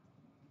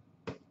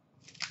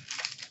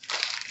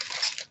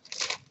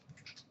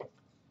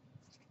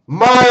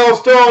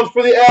 Milestones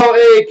for the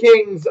LA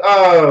Kings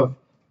of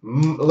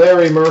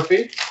Larry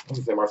Murphy. I was going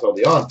to say Marcel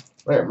Dion.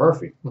 Larry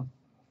Murphy.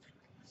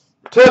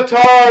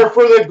 Tatar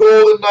for the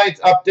Golden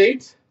Knights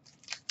update.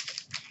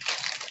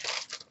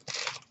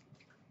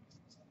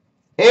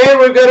 And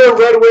we've got a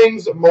Red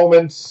Wings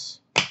moments.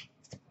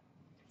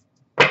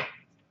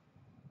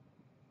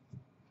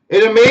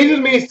 It amazes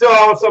me still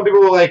how some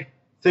people like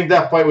think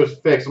that fight was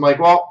fixed. I'm like,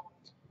 well,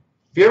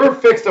 if you ever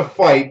fixed a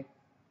fight,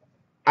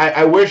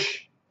 I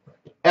wish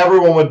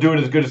everyone would do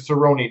it as good as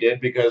Cerrone did,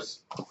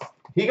 because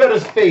he got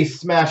his face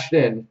smashed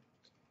in,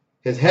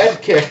 his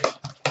head kicked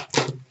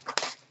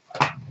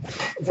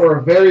for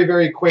a very,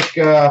 very quick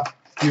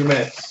few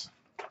minutes.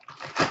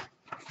 I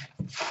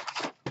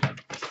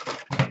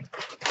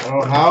don't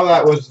know how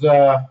that was.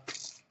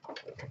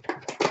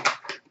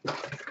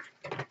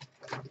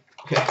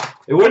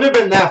 It wouldn't have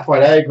been that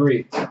fight, I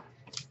agree.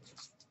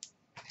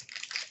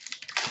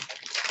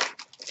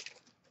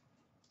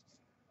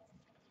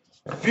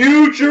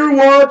 Future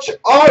Watch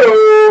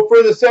auto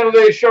for the San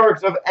Jose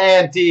Sharks of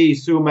Antti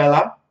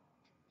Suomela.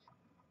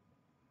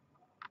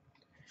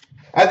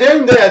 At the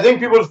end of the day, I think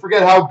people just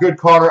forget how good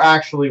Connor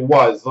actually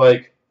was.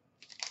 Like,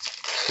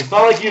 it's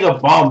not like he's a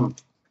bum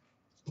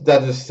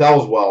that just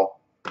sells well.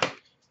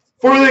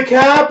 For the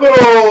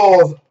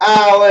Capitals,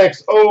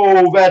 Alex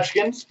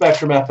Ovechkin,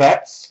 Spectrum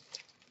FX.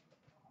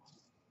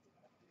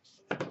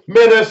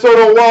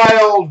 Minnesota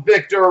Wild,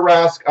 Victor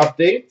Rask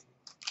update.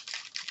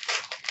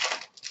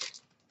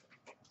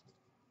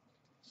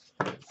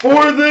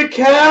 For the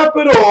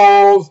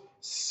Capitals,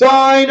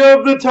 Sign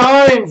of the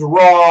Times,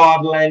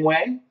 Rod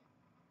Langway.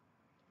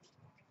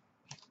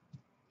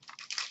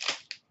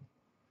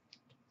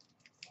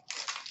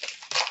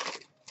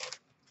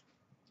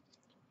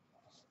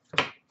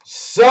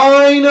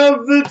 Sign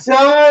of the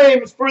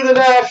Times for the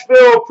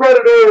Nashville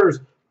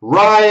Predators,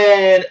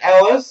 Ryan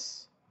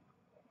Ellis.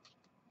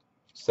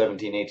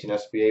 17-18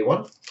 SBA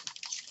 1.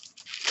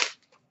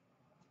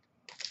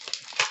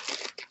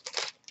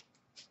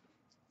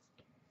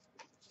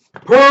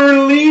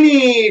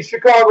 Perlini,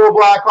 Chicago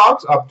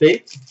Blackhawks,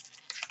 update.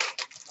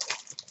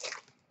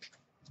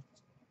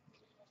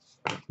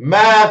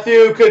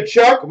 Matthew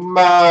Tkachuk,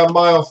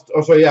 milestones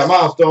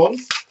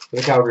for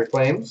the Calgary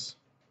Flames.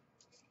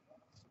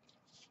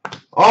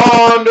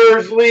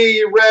 Anders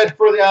Lee, red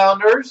for the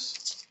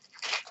Islanders.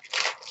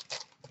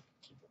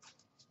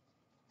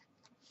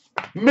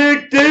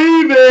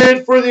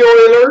 McDavid for the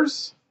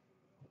Oilers.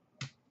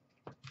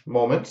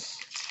 Moments.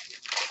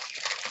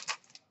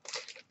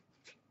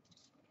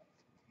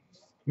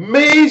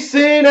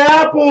 Mason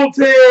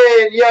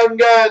Appleton, Young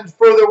Guns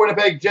for the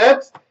Winnipeg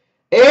Jets.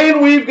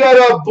 And we've got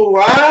a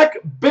black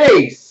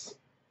base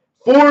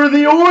for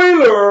the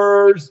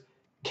Oilers,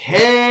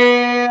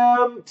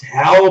 Cam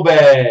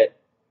Talbot.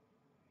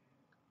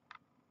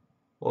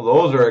 Well,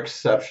 those are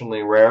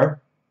exceptionally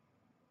rare.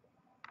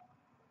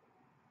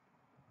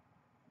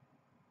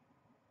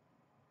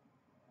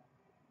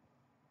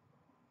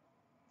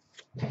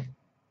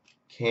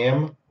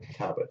 Cam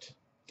Talbot.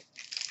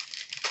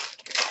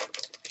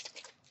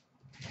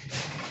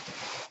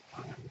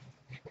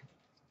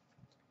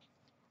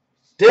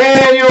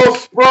 Daniel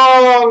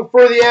Sprong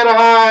for the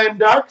Anaheim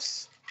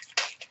Ducks.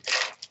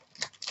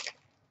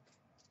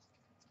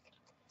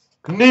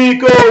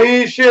 Nico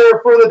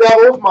Hischier for the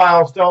Devils,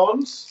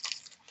 milestones.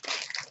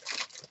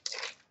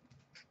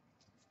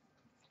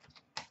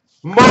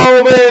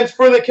 Moments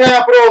for the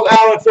Capitals,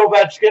 Alex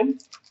Ovechkin.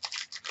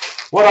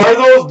 What are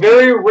those?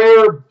 Very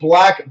rare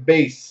black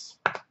base.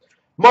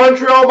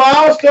 Montreal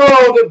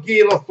milestones of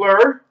Guy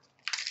Lafleur.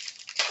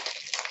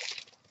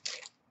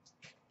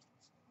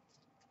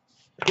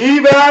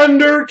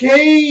 Evander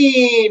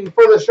Kane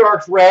for the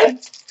Sharks red.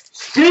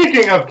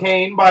 Speaking of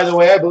Kane, by the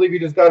way, I believe he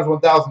just got his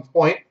 1,000th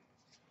point.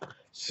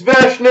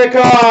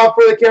 Svechnikov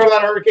for the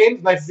Carolina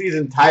Hurricanes. Nice to see his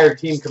entire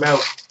team come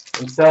out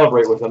and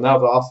celebrate with him. That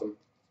was awesome.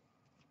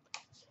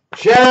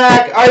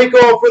 Jack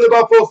Eichel for the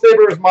Buffalo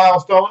Sabres,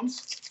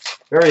 milestones.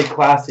 Very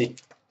classy.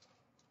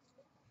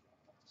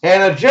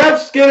 And a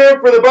Jeff Skinner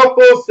for the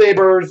Buffalo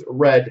Sabres,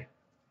 red.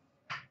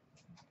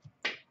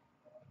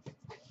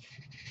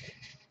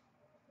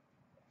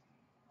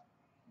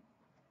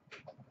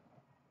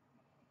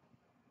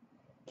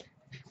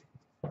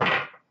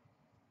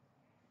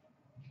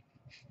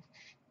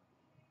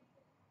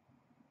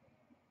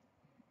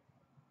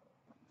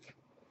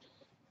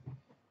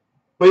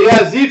 But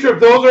yeah, Z-Trip,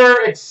 those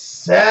are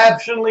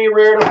exceptionally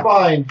rare to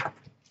find.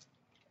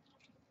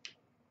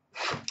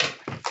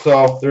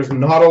 So there's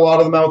not a lot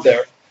of them out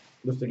there.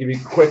 Just to give you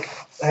a quick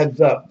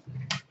heads up.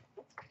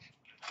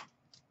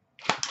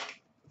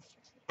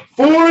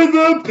 For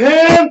the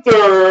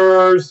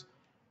Panthers,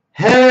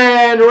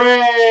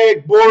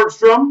 Henrik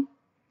Borgstrom.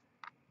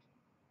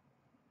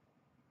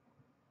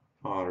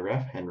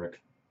 Autograph, Henrik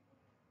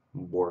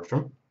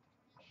Borgstrom.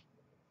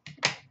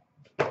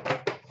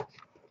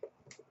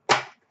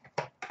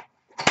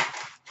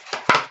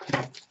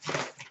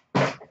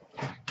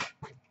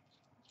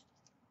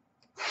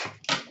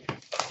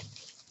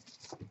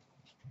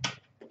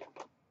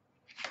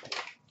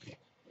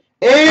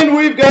 And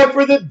we've got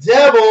for the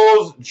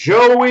Devils,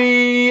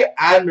 Joey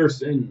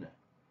Anderson.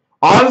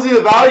 Honestly,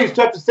 the value is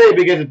tough to say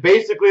because it's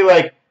basically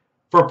like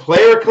for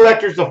player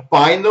collectors to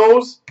find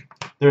those,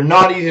 they're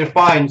not easy to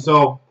find.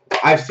 So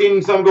I've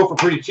seen some go for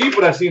pretty cheap,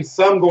 but I've seen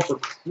some go for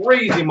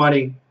crazy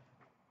money.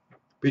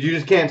 But you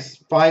just can't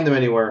find them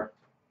anywhere.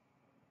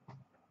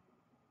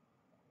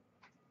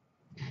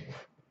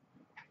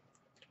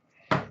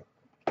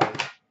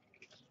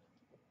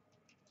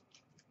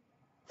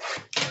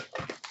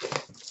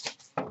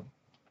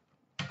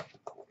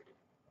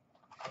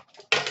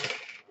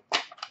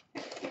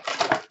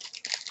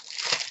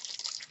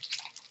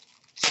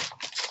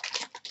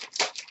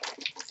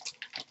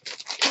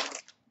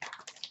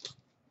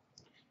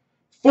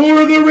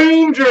 For the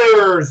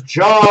Rangers,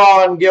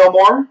 John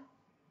Gilmore.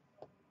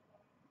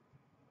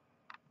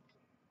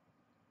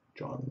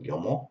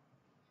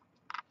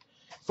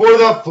 For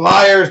the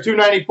Flyers,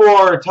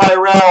 294,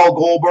 Tyrell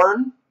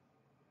Goulbourne.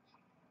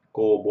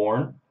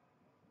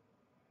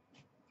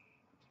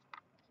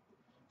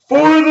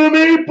 For the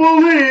Maple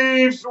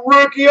Leafs,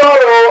 rookie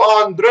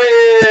auto,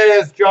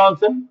 Andreas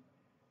Johnson.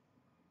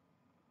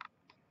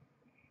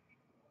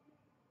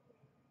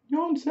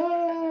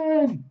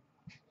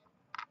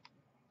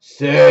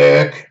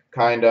 Sick,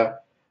 kinda.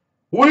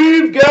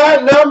 We've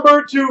got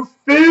number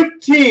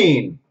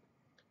 215.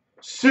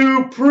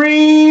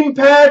 Supreme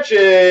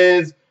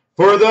patches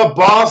for the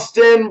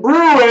Boston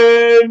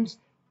Bruins,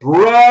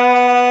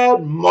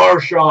 Brad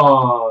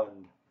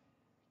Marchand.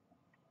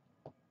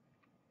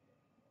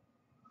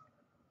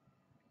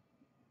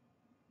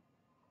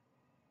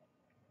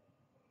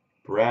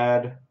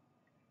 Brad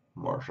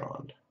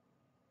Marchand.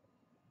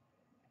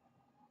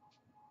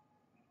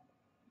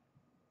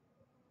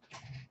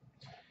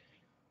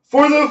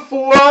 For the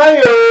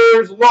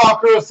Flyers,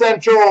 Locker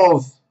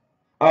Essentials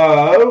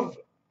of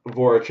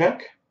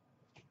Voracek.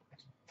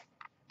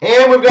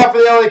 And we've got for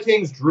the LA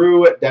Kings,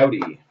 Drew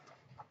Doughty.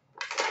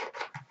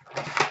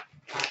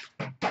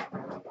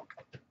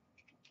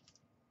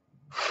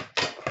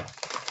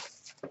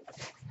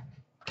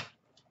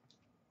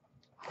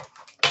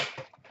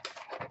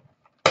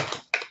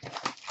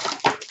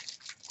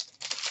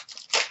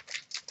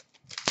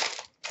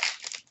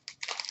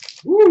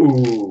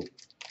 Ooh,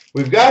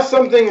 we've got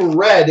something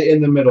red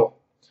in the middle.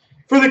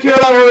 For the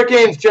Carolina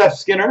Hurricanes, Jeff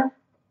Skinner.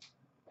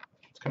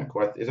 It's kind of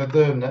quite. Is that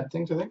the net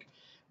things, I think?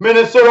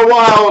 Minnesota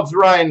Wild's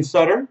Ryan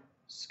Sutter.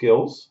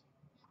 Skills.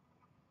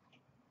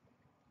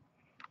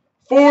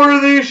 For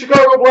the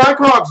Chicago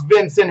Blackhawks,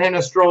 Vincent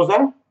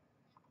Hinostroza.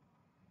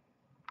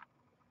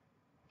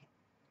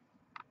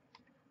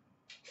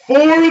 For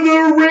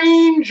the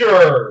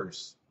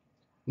Rangers,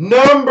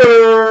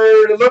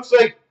 numbered, it looks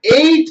like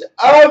 8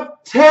 of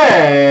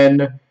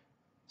 10,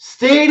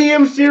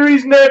 Stadium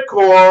Series net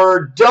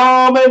core,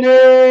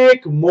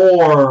 Dominic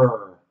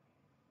Moore.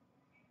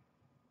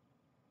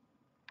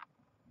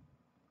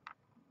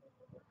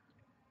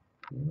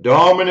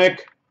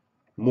 Dominic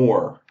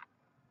Moore.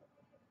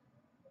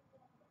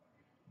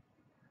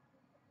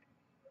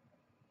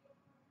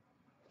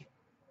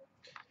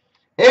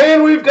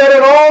 And we've got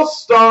an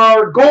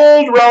all-star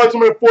gold relic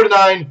number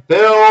 49,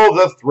 Phil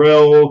the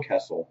Thrill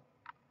Kessel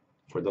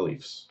for the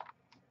Leafs.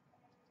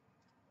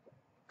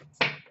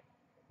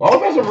 Well,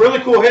 we've had some really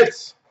cool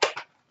hits.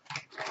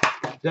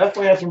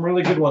 Definitely had some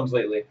really good ones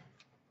lately.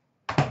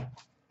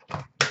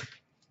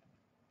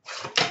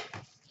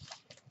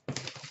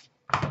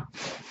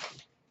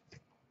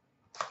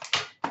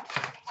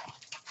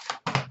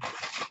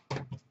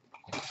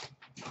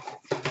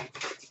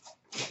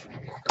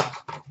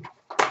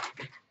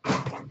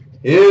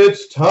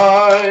 It's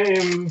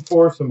time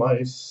for some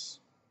ice.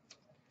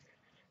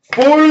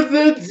 For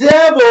the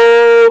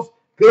Devils,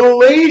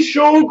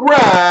 Glacial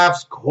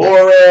Graphs,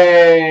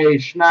 Corey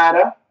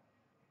Schneider.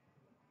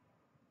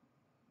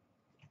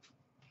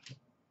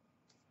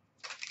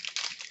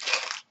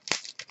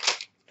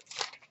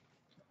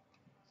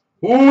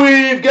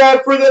 We've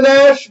got for the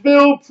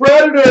Nashville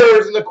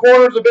Predators, and the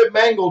corner's a bit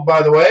mangled,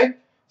 by the way.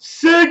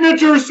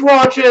 Signature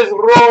swatches,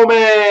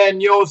 Roman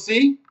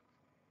Josi.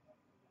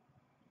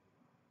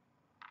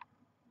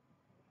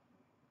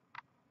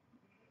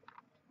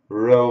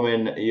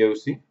 Roman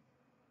Josi.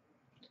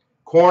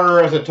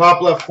 Corner as the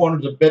top left corner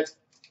is a bit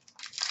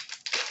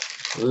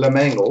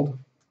mangled.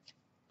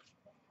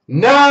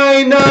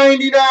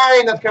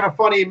 $9.99. That's kind of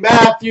funny.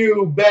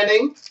 Matthew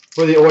Benning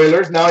for the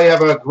Oilers. Now you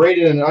have a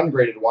graded and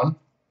ungraded one.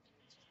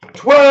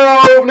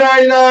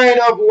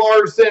 $12.99 of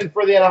Larson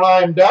for the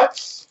Anaheim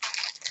Ducks.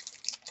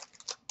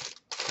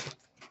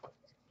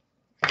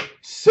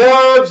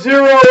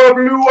 Sub-Zero of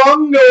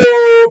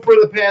Luongo for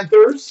the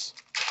Panthers.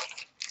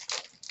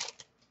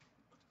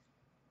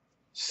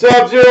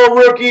 Sub-Zero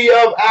rookie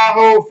of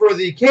Aho for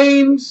the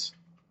Canes.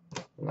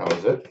 And that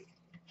was it.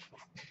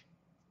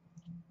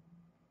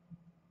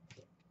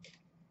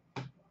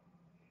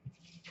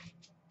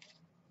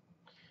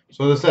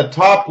 So this is the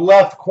top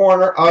left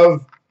corner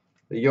of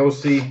the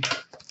Josi.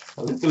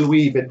 A little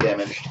wee bit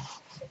damaged.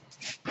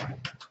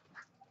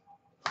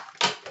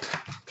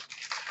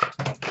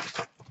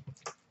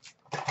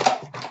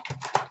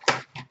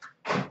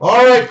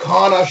 All right,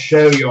 Connor,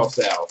 show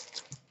yourself.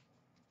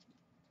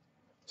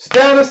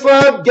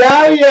 Stanislav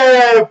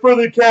Galyev for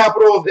the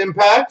Capitals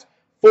Impact.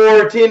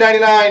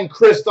 $14.99,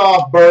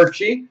 Christoph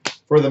Berchi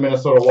for the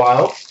Minnesota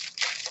Wild.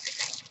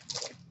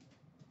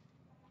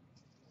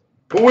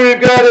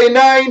 We've got a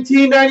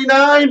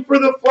 $19.99 for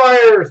the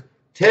Flyers,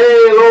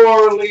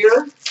 Taylor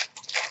Lear.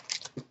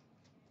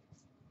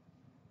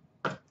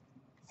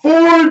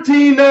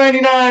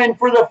 $14.99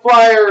 for the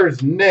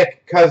Flyers,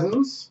 Nick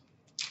Cousins.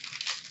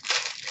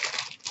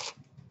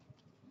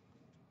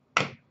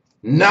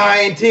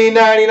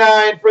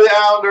 $19.99 for the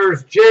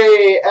Islanders,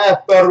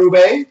 J.F.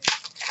 Berube.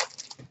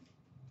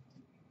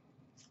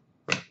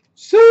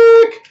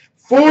 Sick.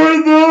 For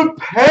the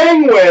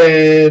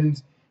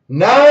Penguins,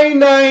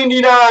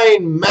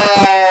 $9.99,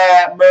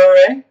 Matt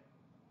Murray.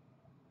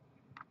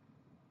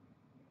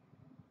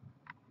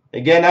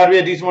 Again, that would be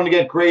a decent one to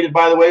get graded,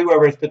 by the way,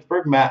 whoever is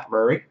Pittsburgh, Matt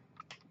Murray.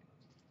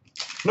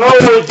 No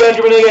worries,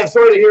 Benjamin, again.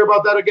 Sorry to hear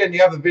about that again.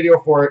 You have the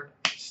video for it.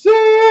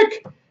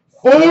 Sick.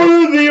 For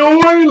the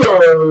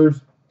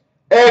Oilers,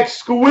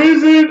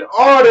 exquisite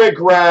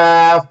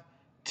autograph,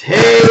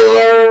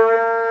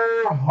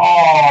 Taylor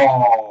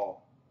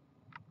Hall.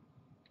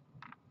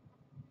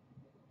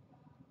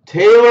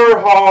 Taylor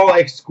Hall,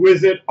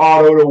 exquisite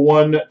auto to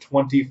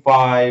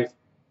 125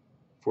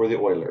 for the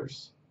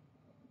Oilers.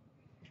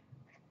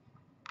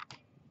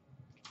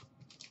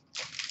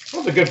 That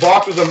was a good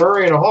box with a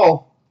Murray and a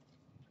Hall.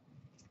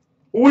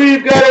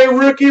 We've got a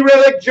rookie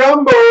relic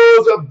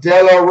jumbos of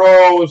Della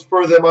Rose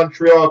for the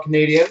Montreal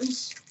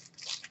Canadiens.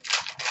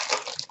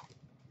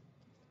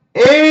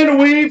 And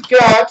we've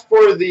got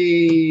for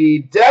the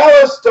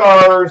Dallas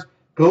Stars,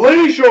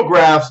 Glacial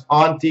Graphs,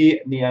 Antti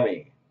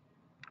Niemi.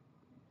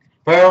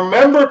 If I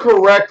remember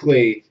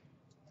correctly,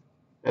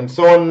 and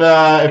someone,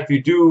 if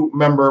you do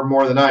remember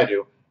more than I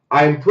do,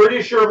 I'm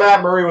pretty sure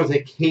Matt Murray was a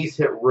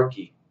case-hit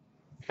rookie.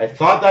 I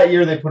thought that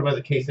year they put him as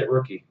a case-hit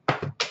rookie.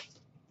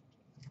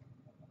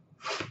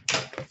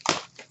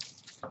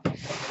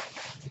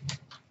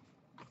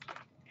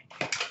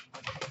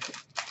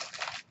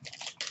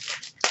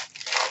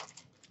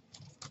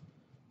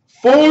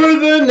 For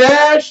the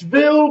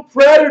Nashville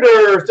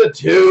Predators, the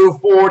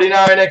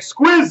 249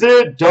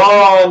 exquisite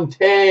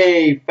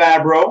Dante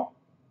Fabro.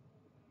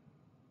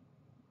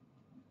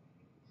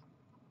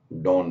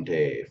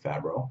 Dante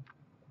Fabro.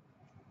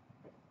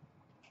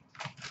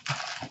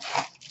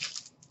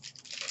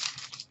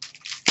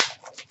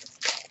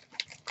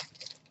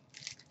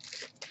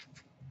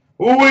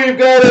 We've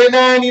got a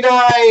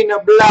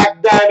 99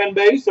 Black Diamond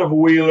base of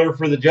Wheeler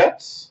for the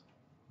Jets.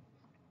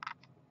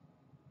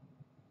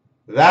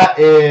 That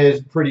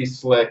is pretty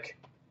slick.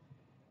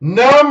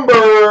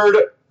 Numbered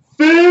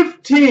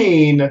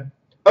 15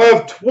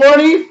 of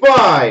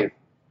 25.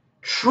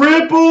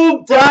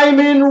 Triple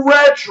Diamond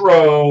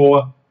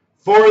Retro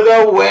for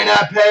the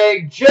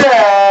Winnipeg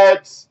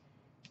Jets,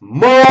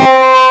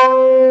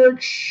 Mark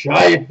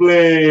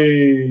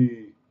Scheifele.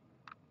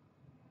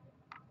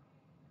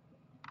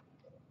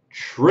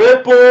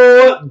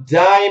 Triple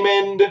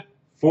Diamond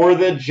for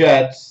the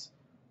Jets,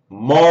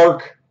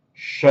 Mark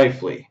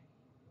Scheifele.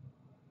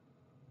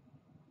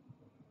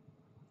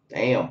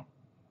 Damn.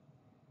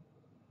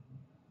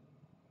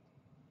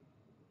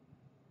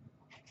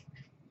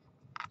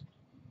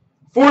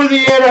 For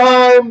the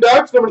Anaheim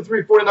Ducks, number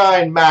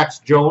 349, Max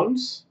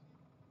Jones.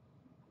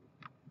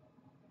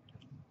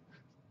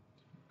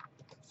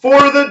 For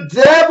the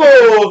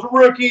Devils,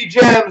 rookie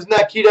gems,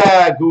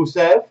 Nikita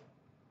Gusev.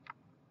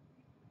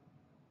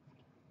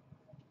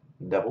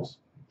 Devils.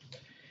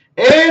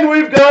 And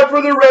we've got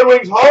for the Red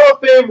Wings Hall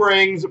of Fame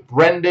rings,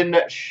 Brendan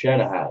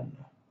Shanahan.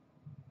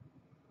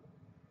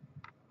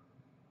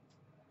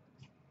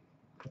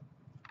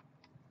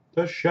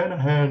 The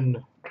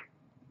Shanahan.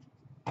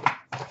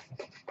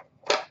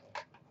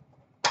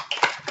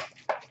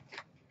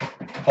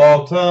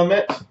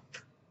 Ultimate.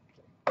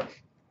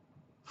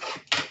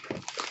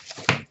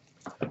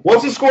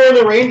 What's the score in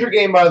the Ranger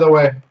game, by the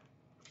way?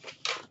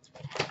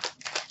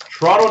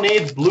 Toronto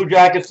needs Blue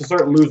Jackets to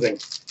start losing,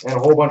 and a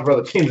whole bunch of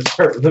other teams to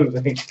start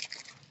losing.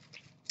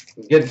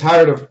 I'm getting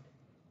tired of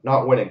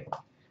not winning.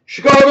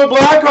 Chicago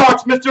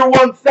Blackhawks, Mr.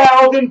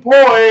 1,000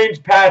 points,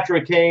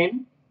 Patrick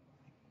Kane.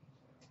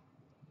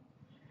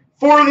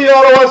 For the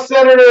Ottawa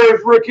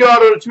Senators, rookie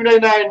auto to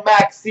 299,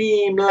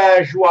 Maxime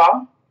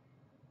Lajoie.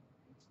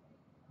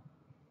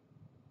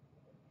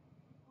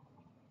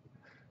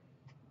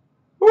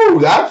 Ooh,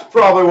 that's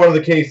probably one of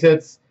the case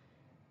hits.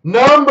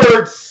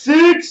 Numbered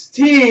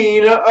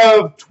 16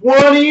 of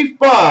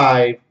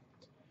 25.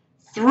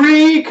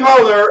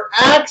 3-color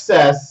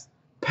access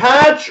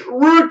patch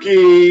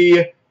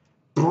rookie,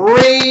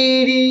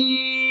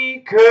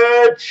 Brady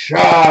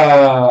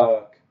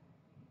Tkachuk.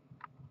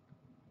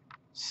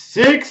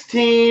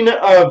 16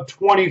 of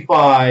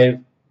 25.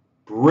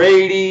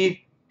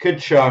 Brady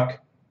Tkachuk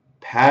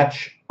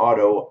patch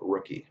auto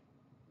rookie.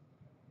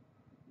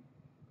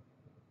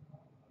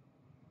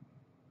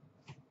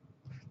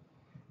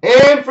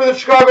 And for the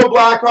Chicago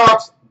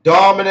Blackhawks,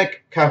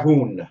 Dominic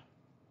Cahoon.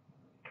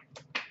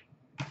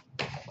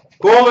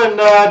 Coleman,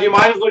 do you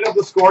mind looking up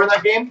the score in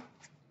that game?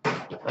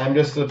 I'm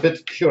just a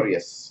bit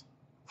curious.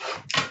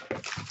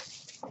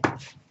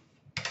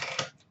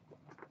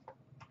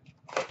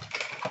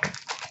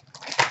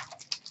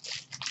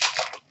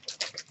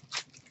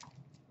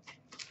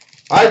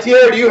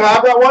 ITR, do you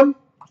have that one?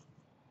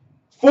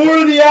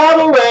 For the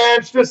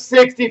Avalanche, to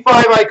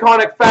 65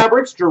 iconic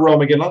fabrics, Jerome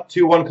McGinley,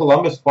 2-1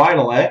 Columbus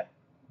final, eh?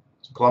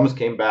 Columbus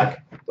came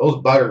back. Those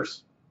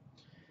buggers.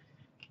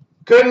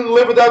 Couldn't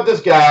live without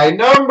this guy.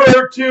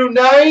 Number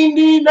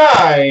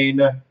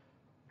 299.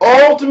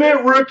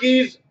 Ultimate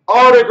Rookies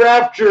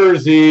autograph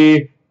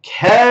jersey.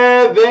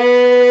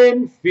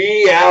 Kevin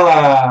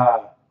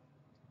Fiala.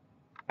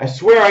 I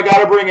swear I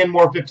got to bring in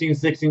more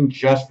 15-16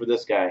 just for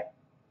this guy.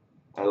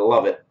 I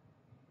love it.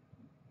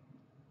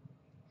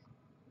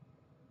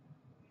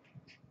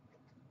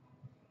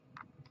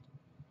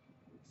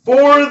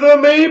 For the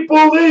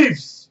Maple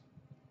Leafs.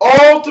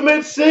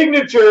 Ultimate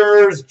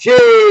Signatures,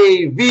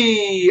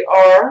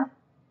 JVR.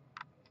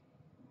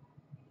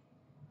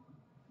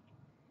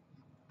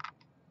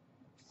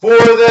 For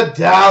the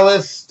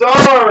Dallas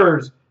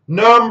Stars,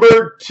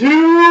 number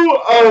 2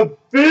 of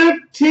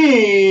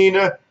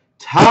 15,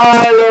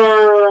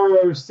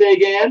 Tyler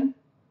Seguin.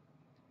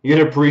 You'd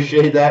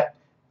appreciate that.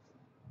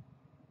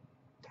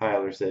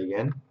 Tyler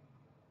Seguin.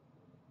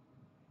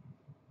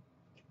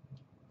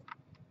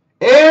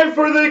 And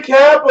for the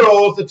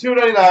Capitals, the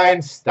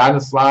 299,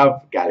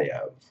 Stanislav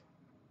Galiev.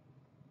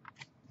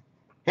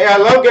 Hey, I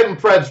love getting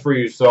Preds for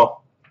you,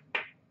 so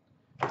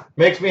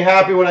makes me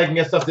happy when I can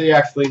get stuff that you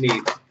actually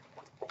need.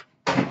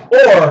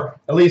 Or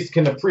at least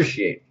can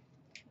appreciate.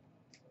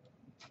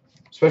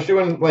 Especially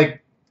when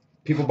like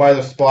people buy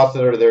the spots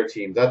that are their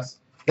team. That's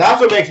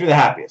what makes me the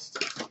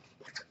happiest.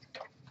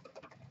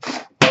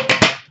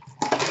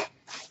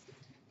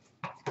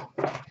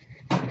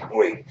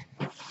 Wait.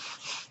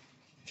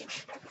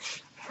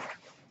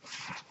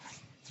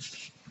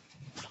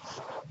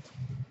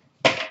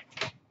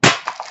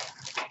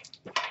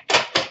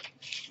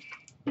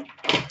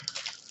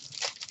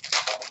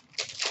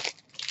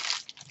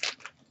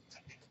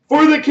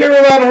 For the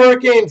Carolina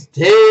Hurricanes,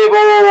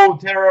 Teuvo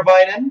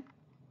Teravainen.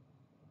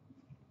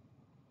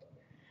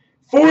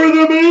 For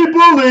the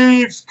Maple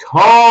Leafs,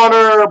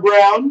 Connor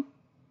Brown.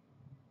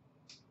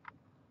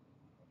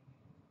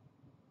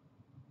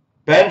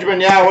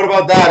 Benjamin, yeah, what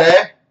about that,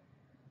 eh?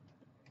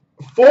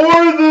 For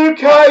the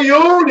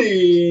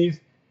Coyotes,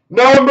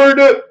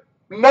 numbered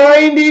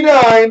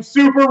 99,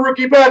 Super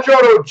Rookie Patch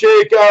Auto,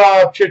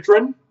 Jacob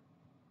Chychrun.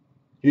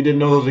 You didn't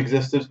know those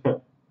existed?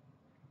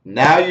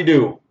 Now you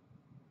do.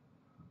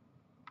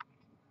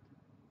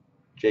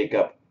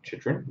 Jacob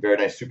Chychrun, very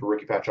nice Super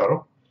Rookie Patch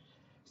Auto.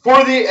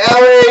 For the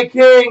LA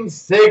Kings,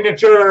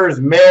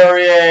 signatures,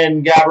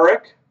 Marian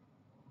Gaborik.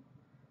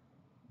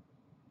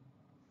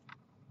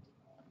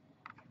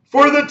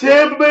 For the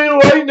Tampa Bay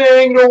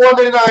Lightning, to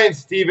 199,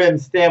 Steven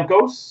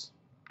Stamkos.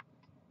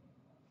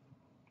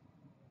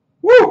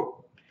 Woo!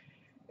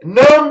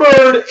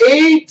 Numbered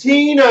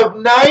 18 of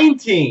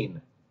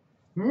 19,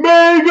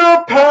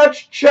 Mega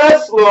Patch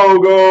Chess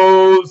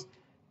Logos,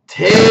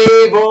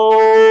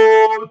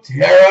 Teuvo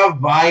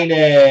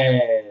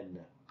Teravainen.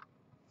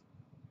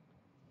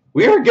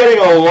 We are getting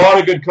a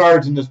lot of good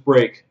cards in this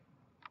break.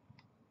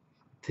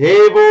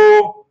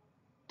 Teuvo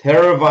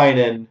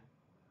Teravainen.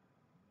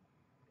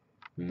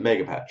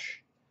 Mega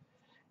Patch.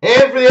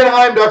 And for the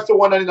Anaheim Ducks, to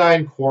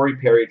 199, Corey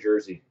Perry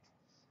jersey.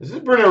 This has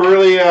been a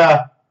really,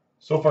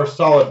 so far,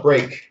 solid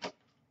break.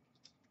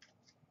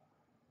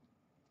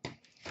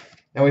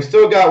 And we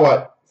still got,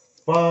 what,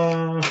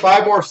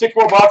 6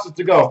 more boxes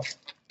to go.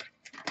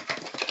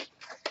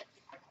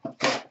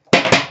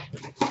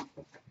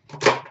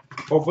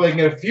 Hopefully I can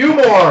get a few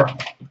more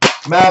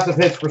massive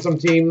hits for some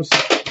teams.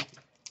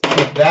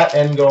 Keep that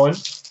end going.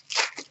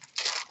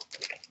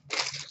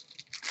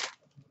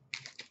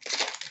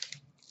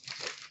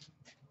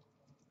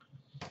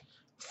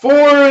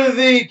 For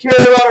the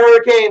Carolina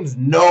Hurricanes,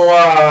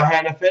 Noah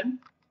Hannafin,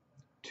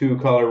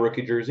 2-color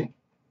rookie jersey.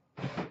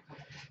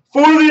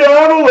 For the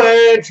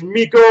Avalanche,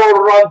 Mikko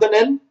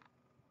Rantanen.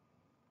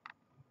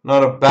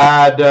 Not a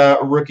bad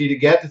rookie to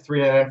get, to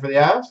 $3.99 for the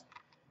Avs.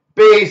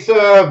 Base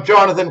of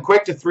Jonathan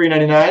Quick to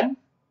 $3.99.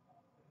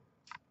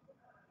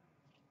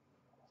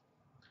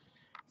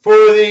 For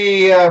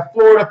the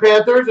Florida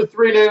Panthers, a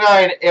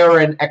 $3.99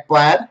 Aaron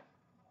Ekblad.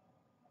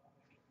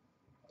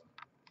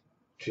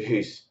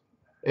 Jeez.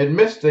 It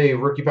missed a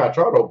rookie patch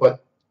auto,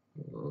 but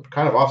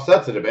kind of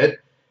offsets it a bit.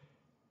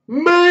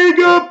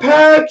 Mega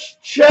Patch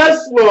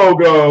Chess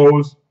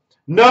Logos,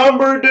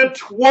 numbered to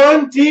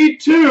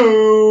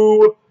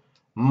 22,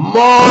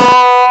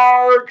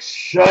 Mark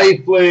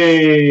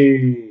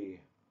Scheifele.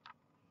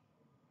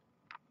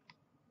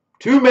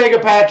 2 Mega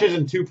Patches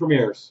and 2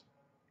 Premieres.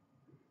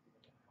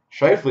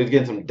 Scheifele's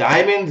getting some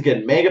diamonds,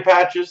 getting Mega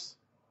Patches.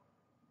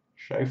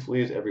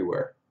 Scheifele is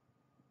everywhere.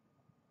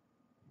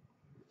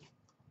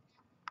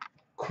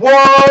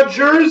 Quad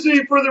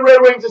jersey for the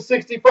Red Wings of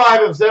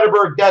 65 of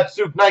Zetterberg,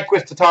 Datsuk,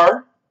 Nyquist,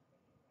 Tatar.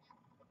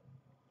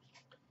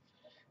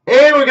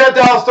 And we got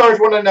Dallas Stars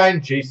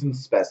 199, Jason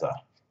Spezza.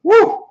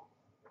 Woo!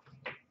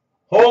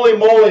 Holy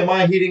moly, am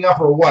I heating up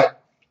or what?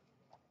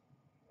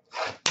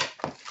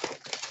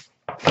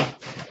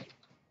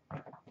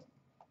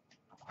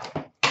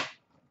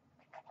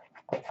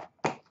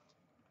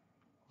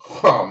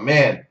 Oh,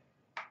 man.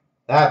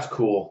 That's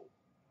cool.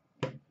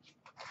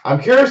 I'm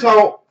curious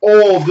how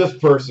old this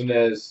person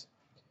is.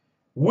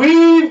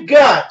 We've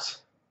got,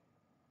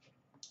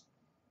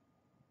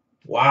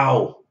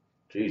 wow,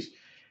 jeez,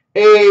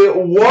 a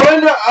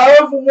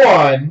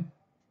 1/1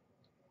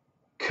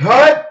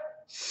 cut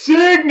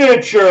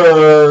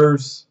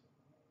signatures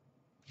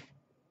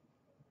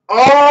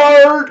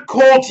Art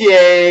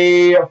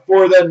Coultier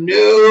for the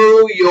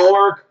New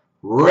York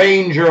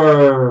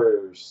Rangers.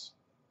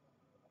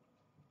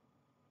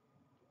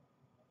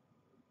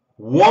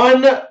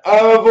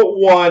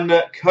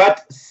 1/1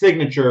 cut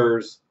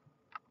signatures,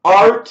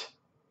 Art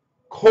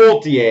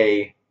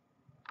Coultier,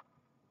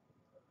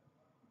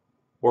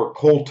 or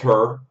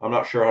Coulter, I'm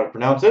not sure how to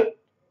pronounce it,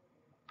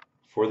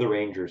 for the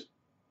Rangers.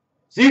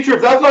 Z-Trip,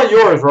 that's not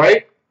yours,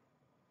 right?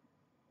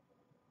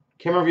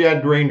 Can't remember if you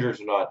had Rangers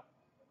or not.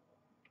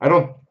 I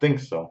don't think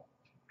so.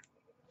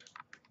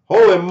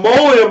 Holy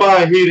moly, am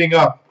I heating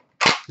up?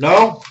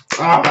 No?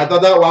 Ah, I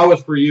thought that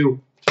was for you.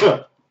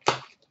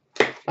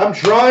 I'm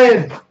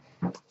trying.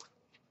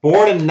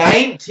 Born in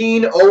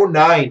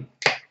 1909.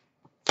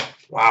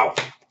 Wow.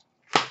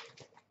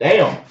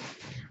 Damn.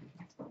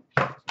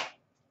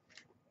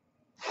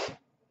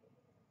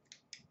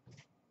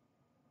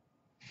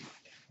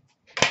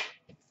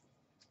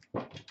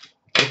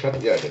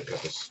 Yeah, I did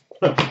cut this.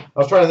 I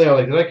was trying to think,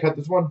 like, did I cut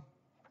this one?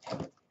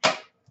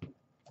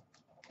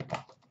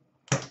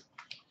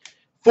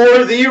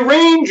 For the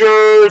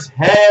Rangers,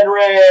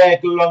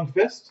 Henrik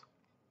Lundqvist.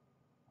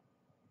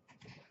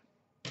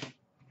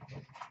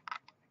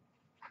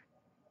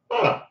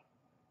 Huh.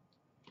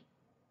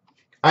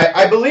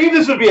 I believe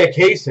this would be a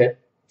case hit,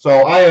 so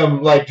I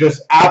am like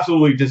just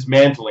absolutely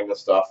dismantling the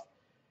stuff.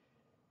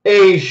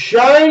 A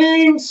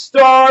Shining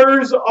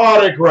Stars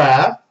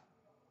autograph,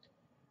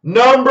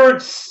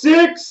 numbered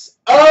 6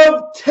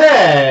 of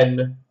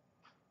 10.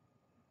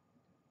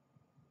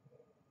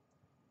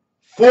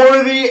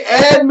 For the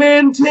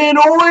Edmonton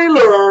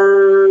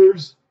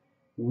Oilers,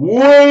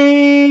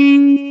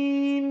 Wayne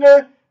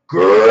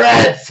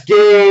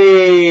Gretzky.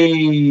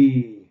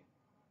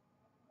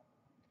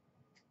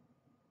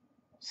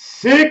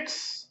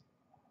 6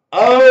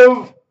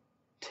 of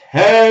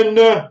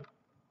 10,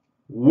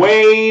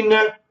 Wayne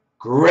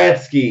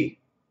Gretzky.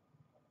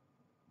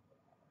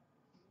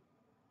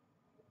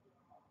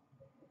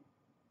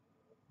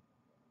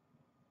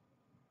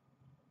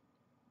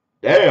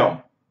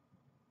 Damn.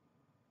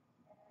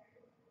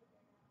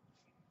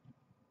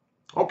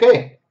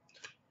 Okay.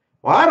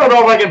 Well, I don't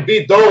know if I can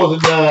beat those in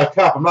the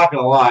cup. I'm not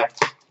going to lie.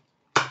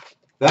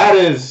 That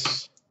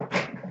is,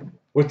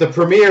 with the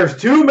Premier's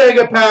 2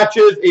 mega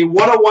patches, a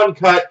 101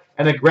 cut,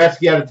 and a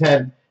Gretzky out of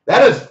 10.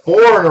 That is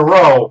 4 in a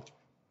row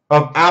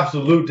of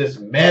absolute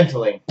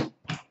dismantling.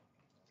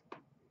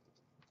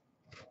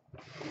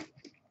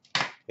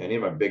 I need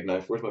my big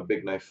knife. Where's my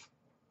big knife?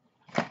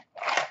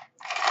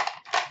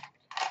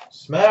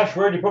 Smash,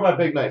 where'd you put my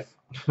big knife?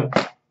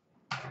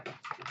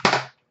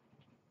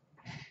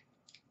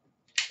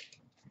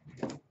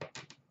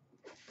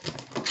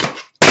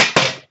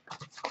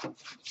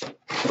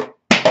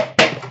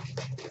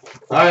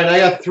 Alright, I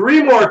got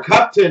 3 more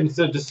cup tins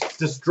to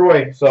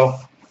destroy, so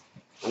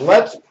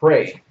let's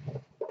pray.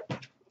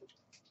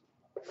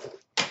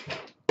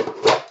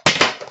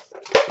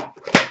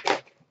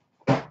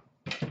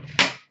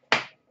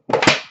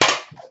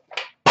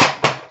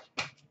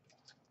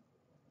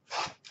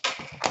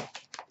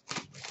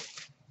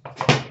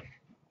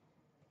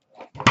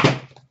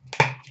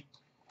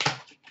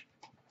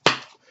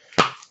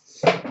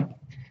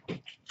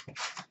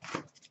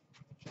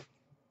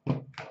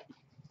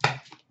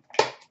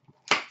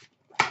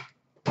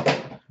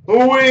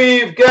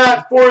 We've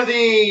got for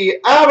the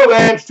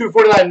Avalanche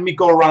 249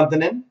 Mikko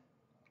Rantanen.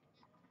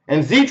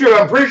 And Z-Trip,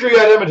 I'm pretty sure you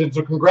got Edmonton,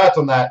 so congrats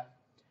on that.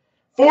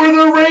 For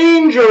the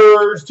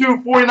Rangers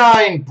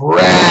 249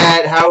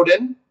 Brett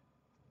Howden.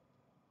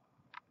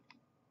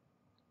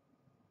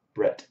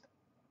 Brett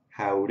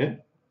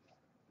Howden.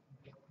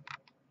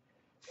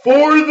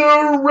 For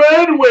the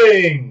Red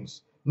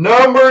Wings,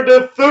 number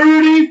to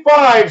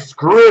 35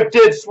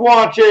 scripted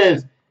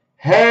swatches,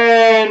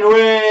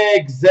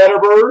 Henrik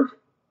Zetterberg.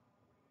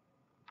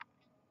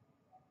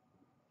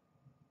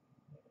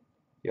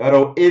 The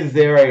auto is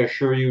there, I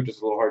assure you,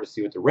 just a little hard to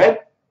see with the red.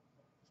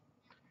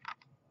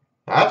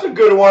 That's a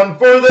good one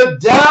for the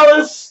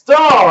Dallas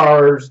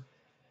Stars.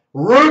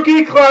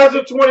 Rookie class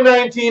of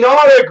 2019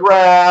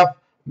 autograph,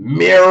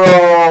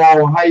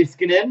 Miro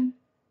Heiskanen,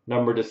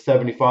 number to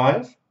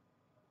 75.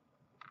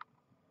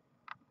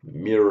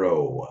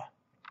 Miro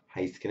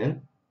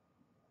Heiskanen.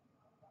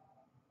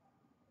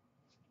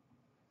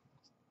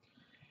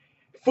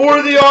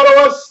 For the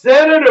Ottawa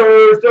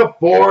Senators, the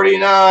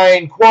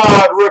 49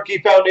 Quad Rookie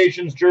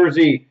Foundations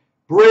jersey,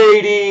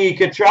 Brady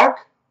Tkachuk.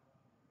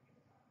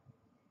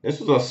 This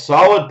was a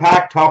solid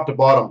pack top to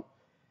bottom.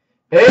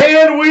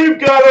 And we've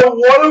got a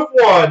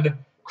 1-of-1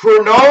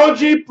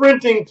 chronology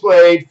printing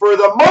plate for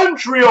the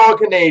Montreal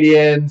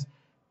Canadiens,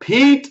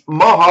 Pete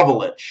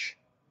Mahovlich.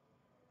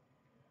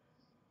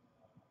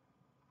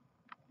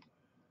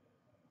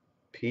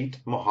 Pete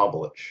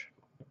Mahovlich.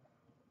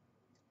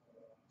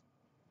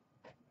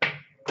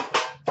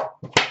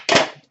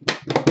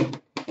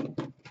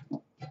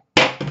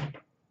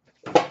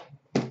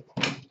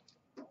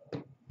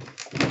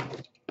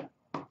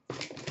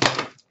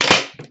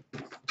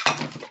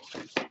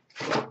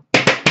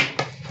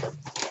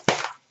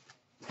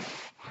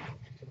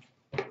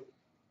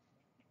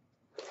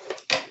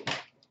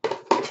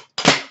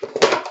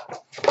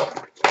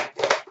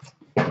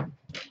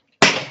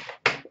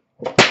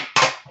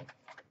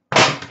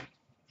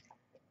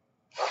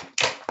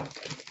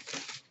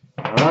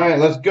 All right,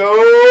 let's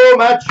go,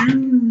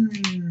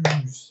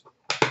 Matthews.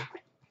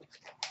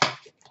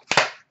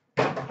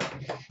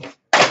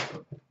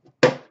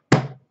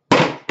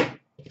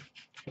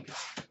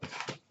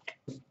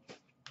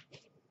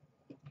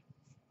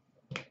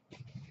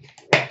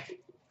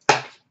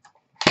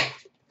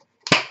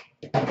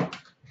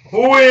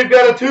 We've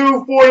got a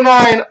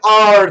 249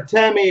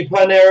 Artemi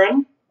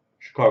Panarin,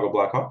 Chicago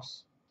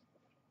Blackhawks.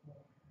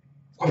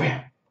 Oh,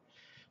 man.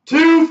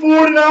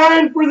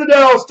 249 for the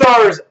Dallas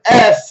Stars,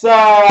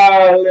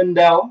 Esa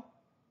Lindell.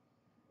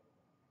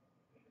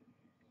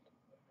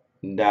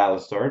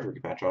 Dallas Stars,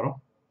 rookie patch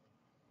auto.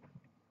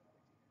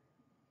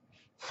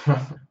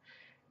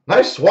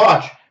 Nice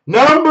swatch.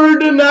 Number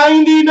to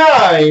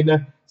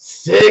 99,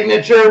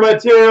 signature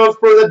materials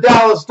for the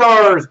Dallas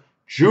Stars,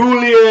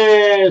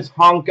 Julius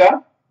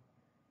Honka.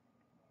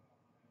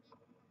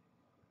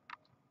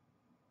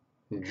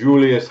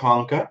 Julius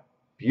Honka.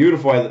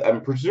 Beautiful.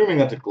 I'm presuming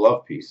that's a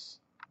glove piece.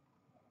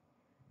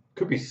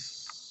 Could be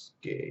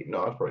skate.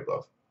 No, that's probably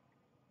glove.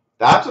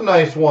 That's a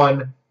nice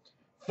one.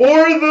 For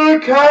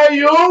the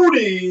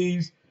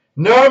Coyotes,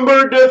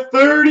 number to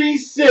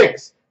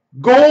 36,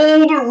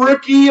 gold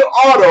rookie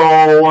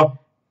auto,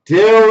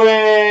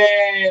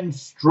 Dylan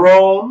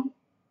Strome.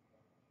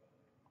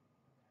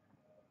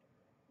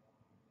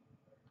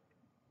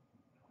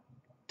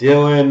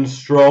 Dylan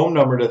Strome,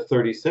 number to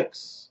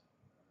 36.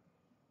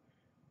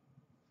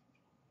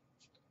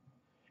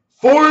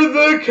 For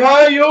the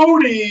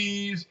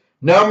Coyotes,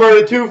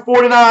 number to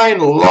 249,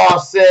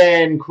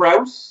 Lawson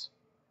Krause.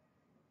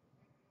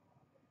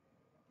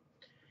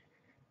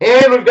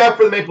 And we've got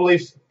for the Maple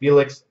Leafs,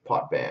 Felix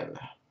Potvin.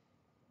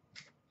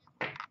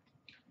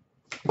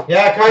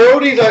 Yeah,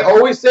 Coyotes, I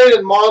always say it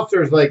in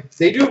Monsters, like,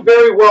 they do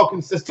very well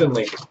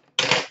consistently.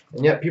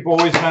 And yet people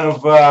always kind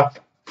of a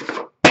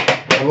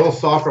little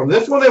softer.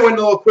 This one they went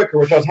a little quicker,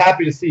 which I was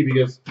happy to see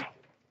because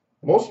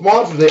most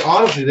Monsters,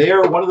 they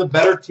are one of the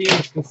better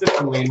teams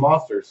consistently in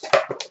Monsters.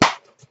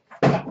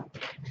 And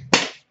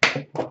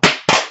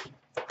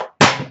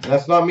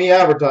that's not me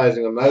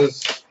advertising them. That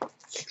is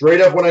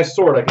straight up when I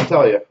sort, I can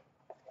tell you.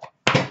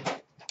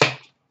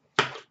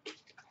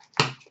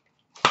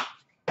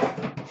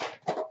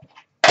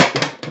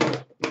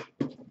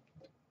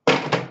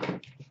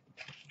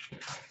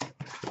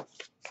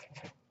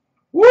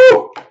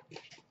 Woo!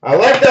 I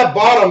like that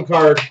bottom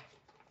card.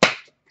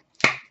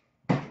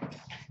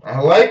 I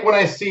like when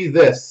I see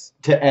this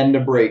to end a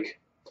break.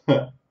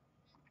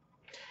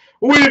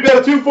 We've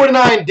got a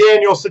 249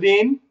 Daniel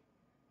Sedin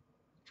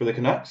for the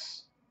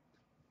Canucks.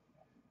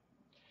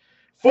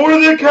 For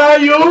the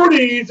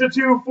Coyotes, a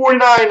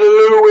 249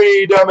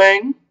 Louis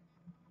Domingue.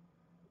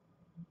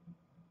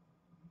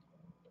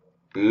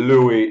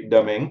 Louis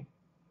Domingue.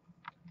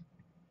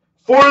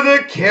 For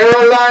the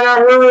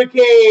Carolina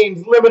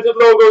Hurricanes, limited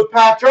logos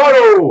patch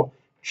auto,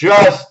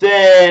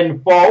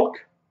 Justin Falk.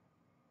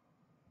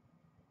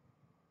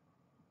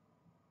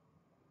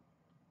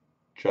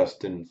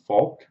 Justin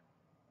Falk.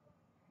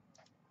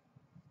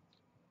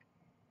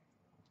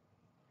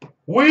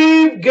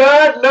 We've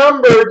got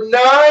number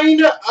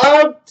 9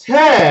 of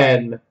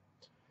 10.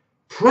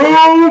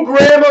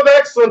 Program of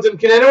Excellence. And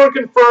can anyone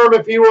confirm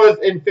if he was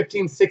in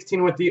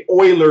 15-16 with the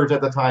Oilers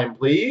at the time,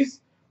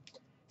 please?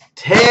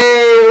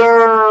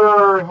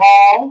 Taylor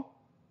Hall.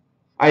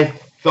 I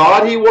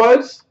thought he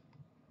was,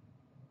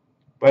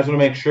 but I just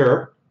want to make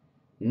sure.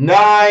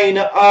 9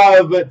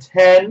 of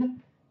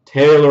 10.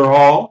 Taylor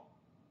Hall.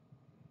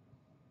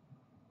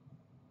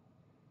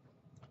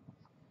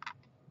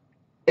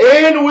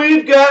 And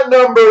we've got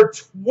number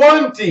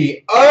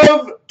 20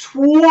 of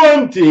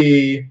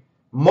 20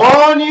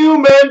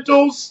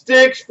 monumental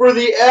sticks for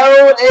the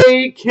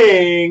LA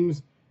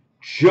Kings,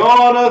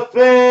 Jonathan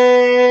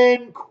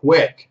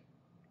Quick.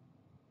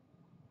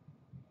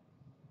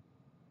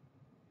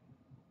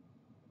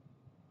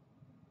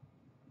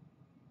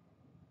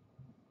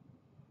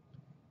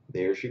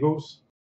 There she goes.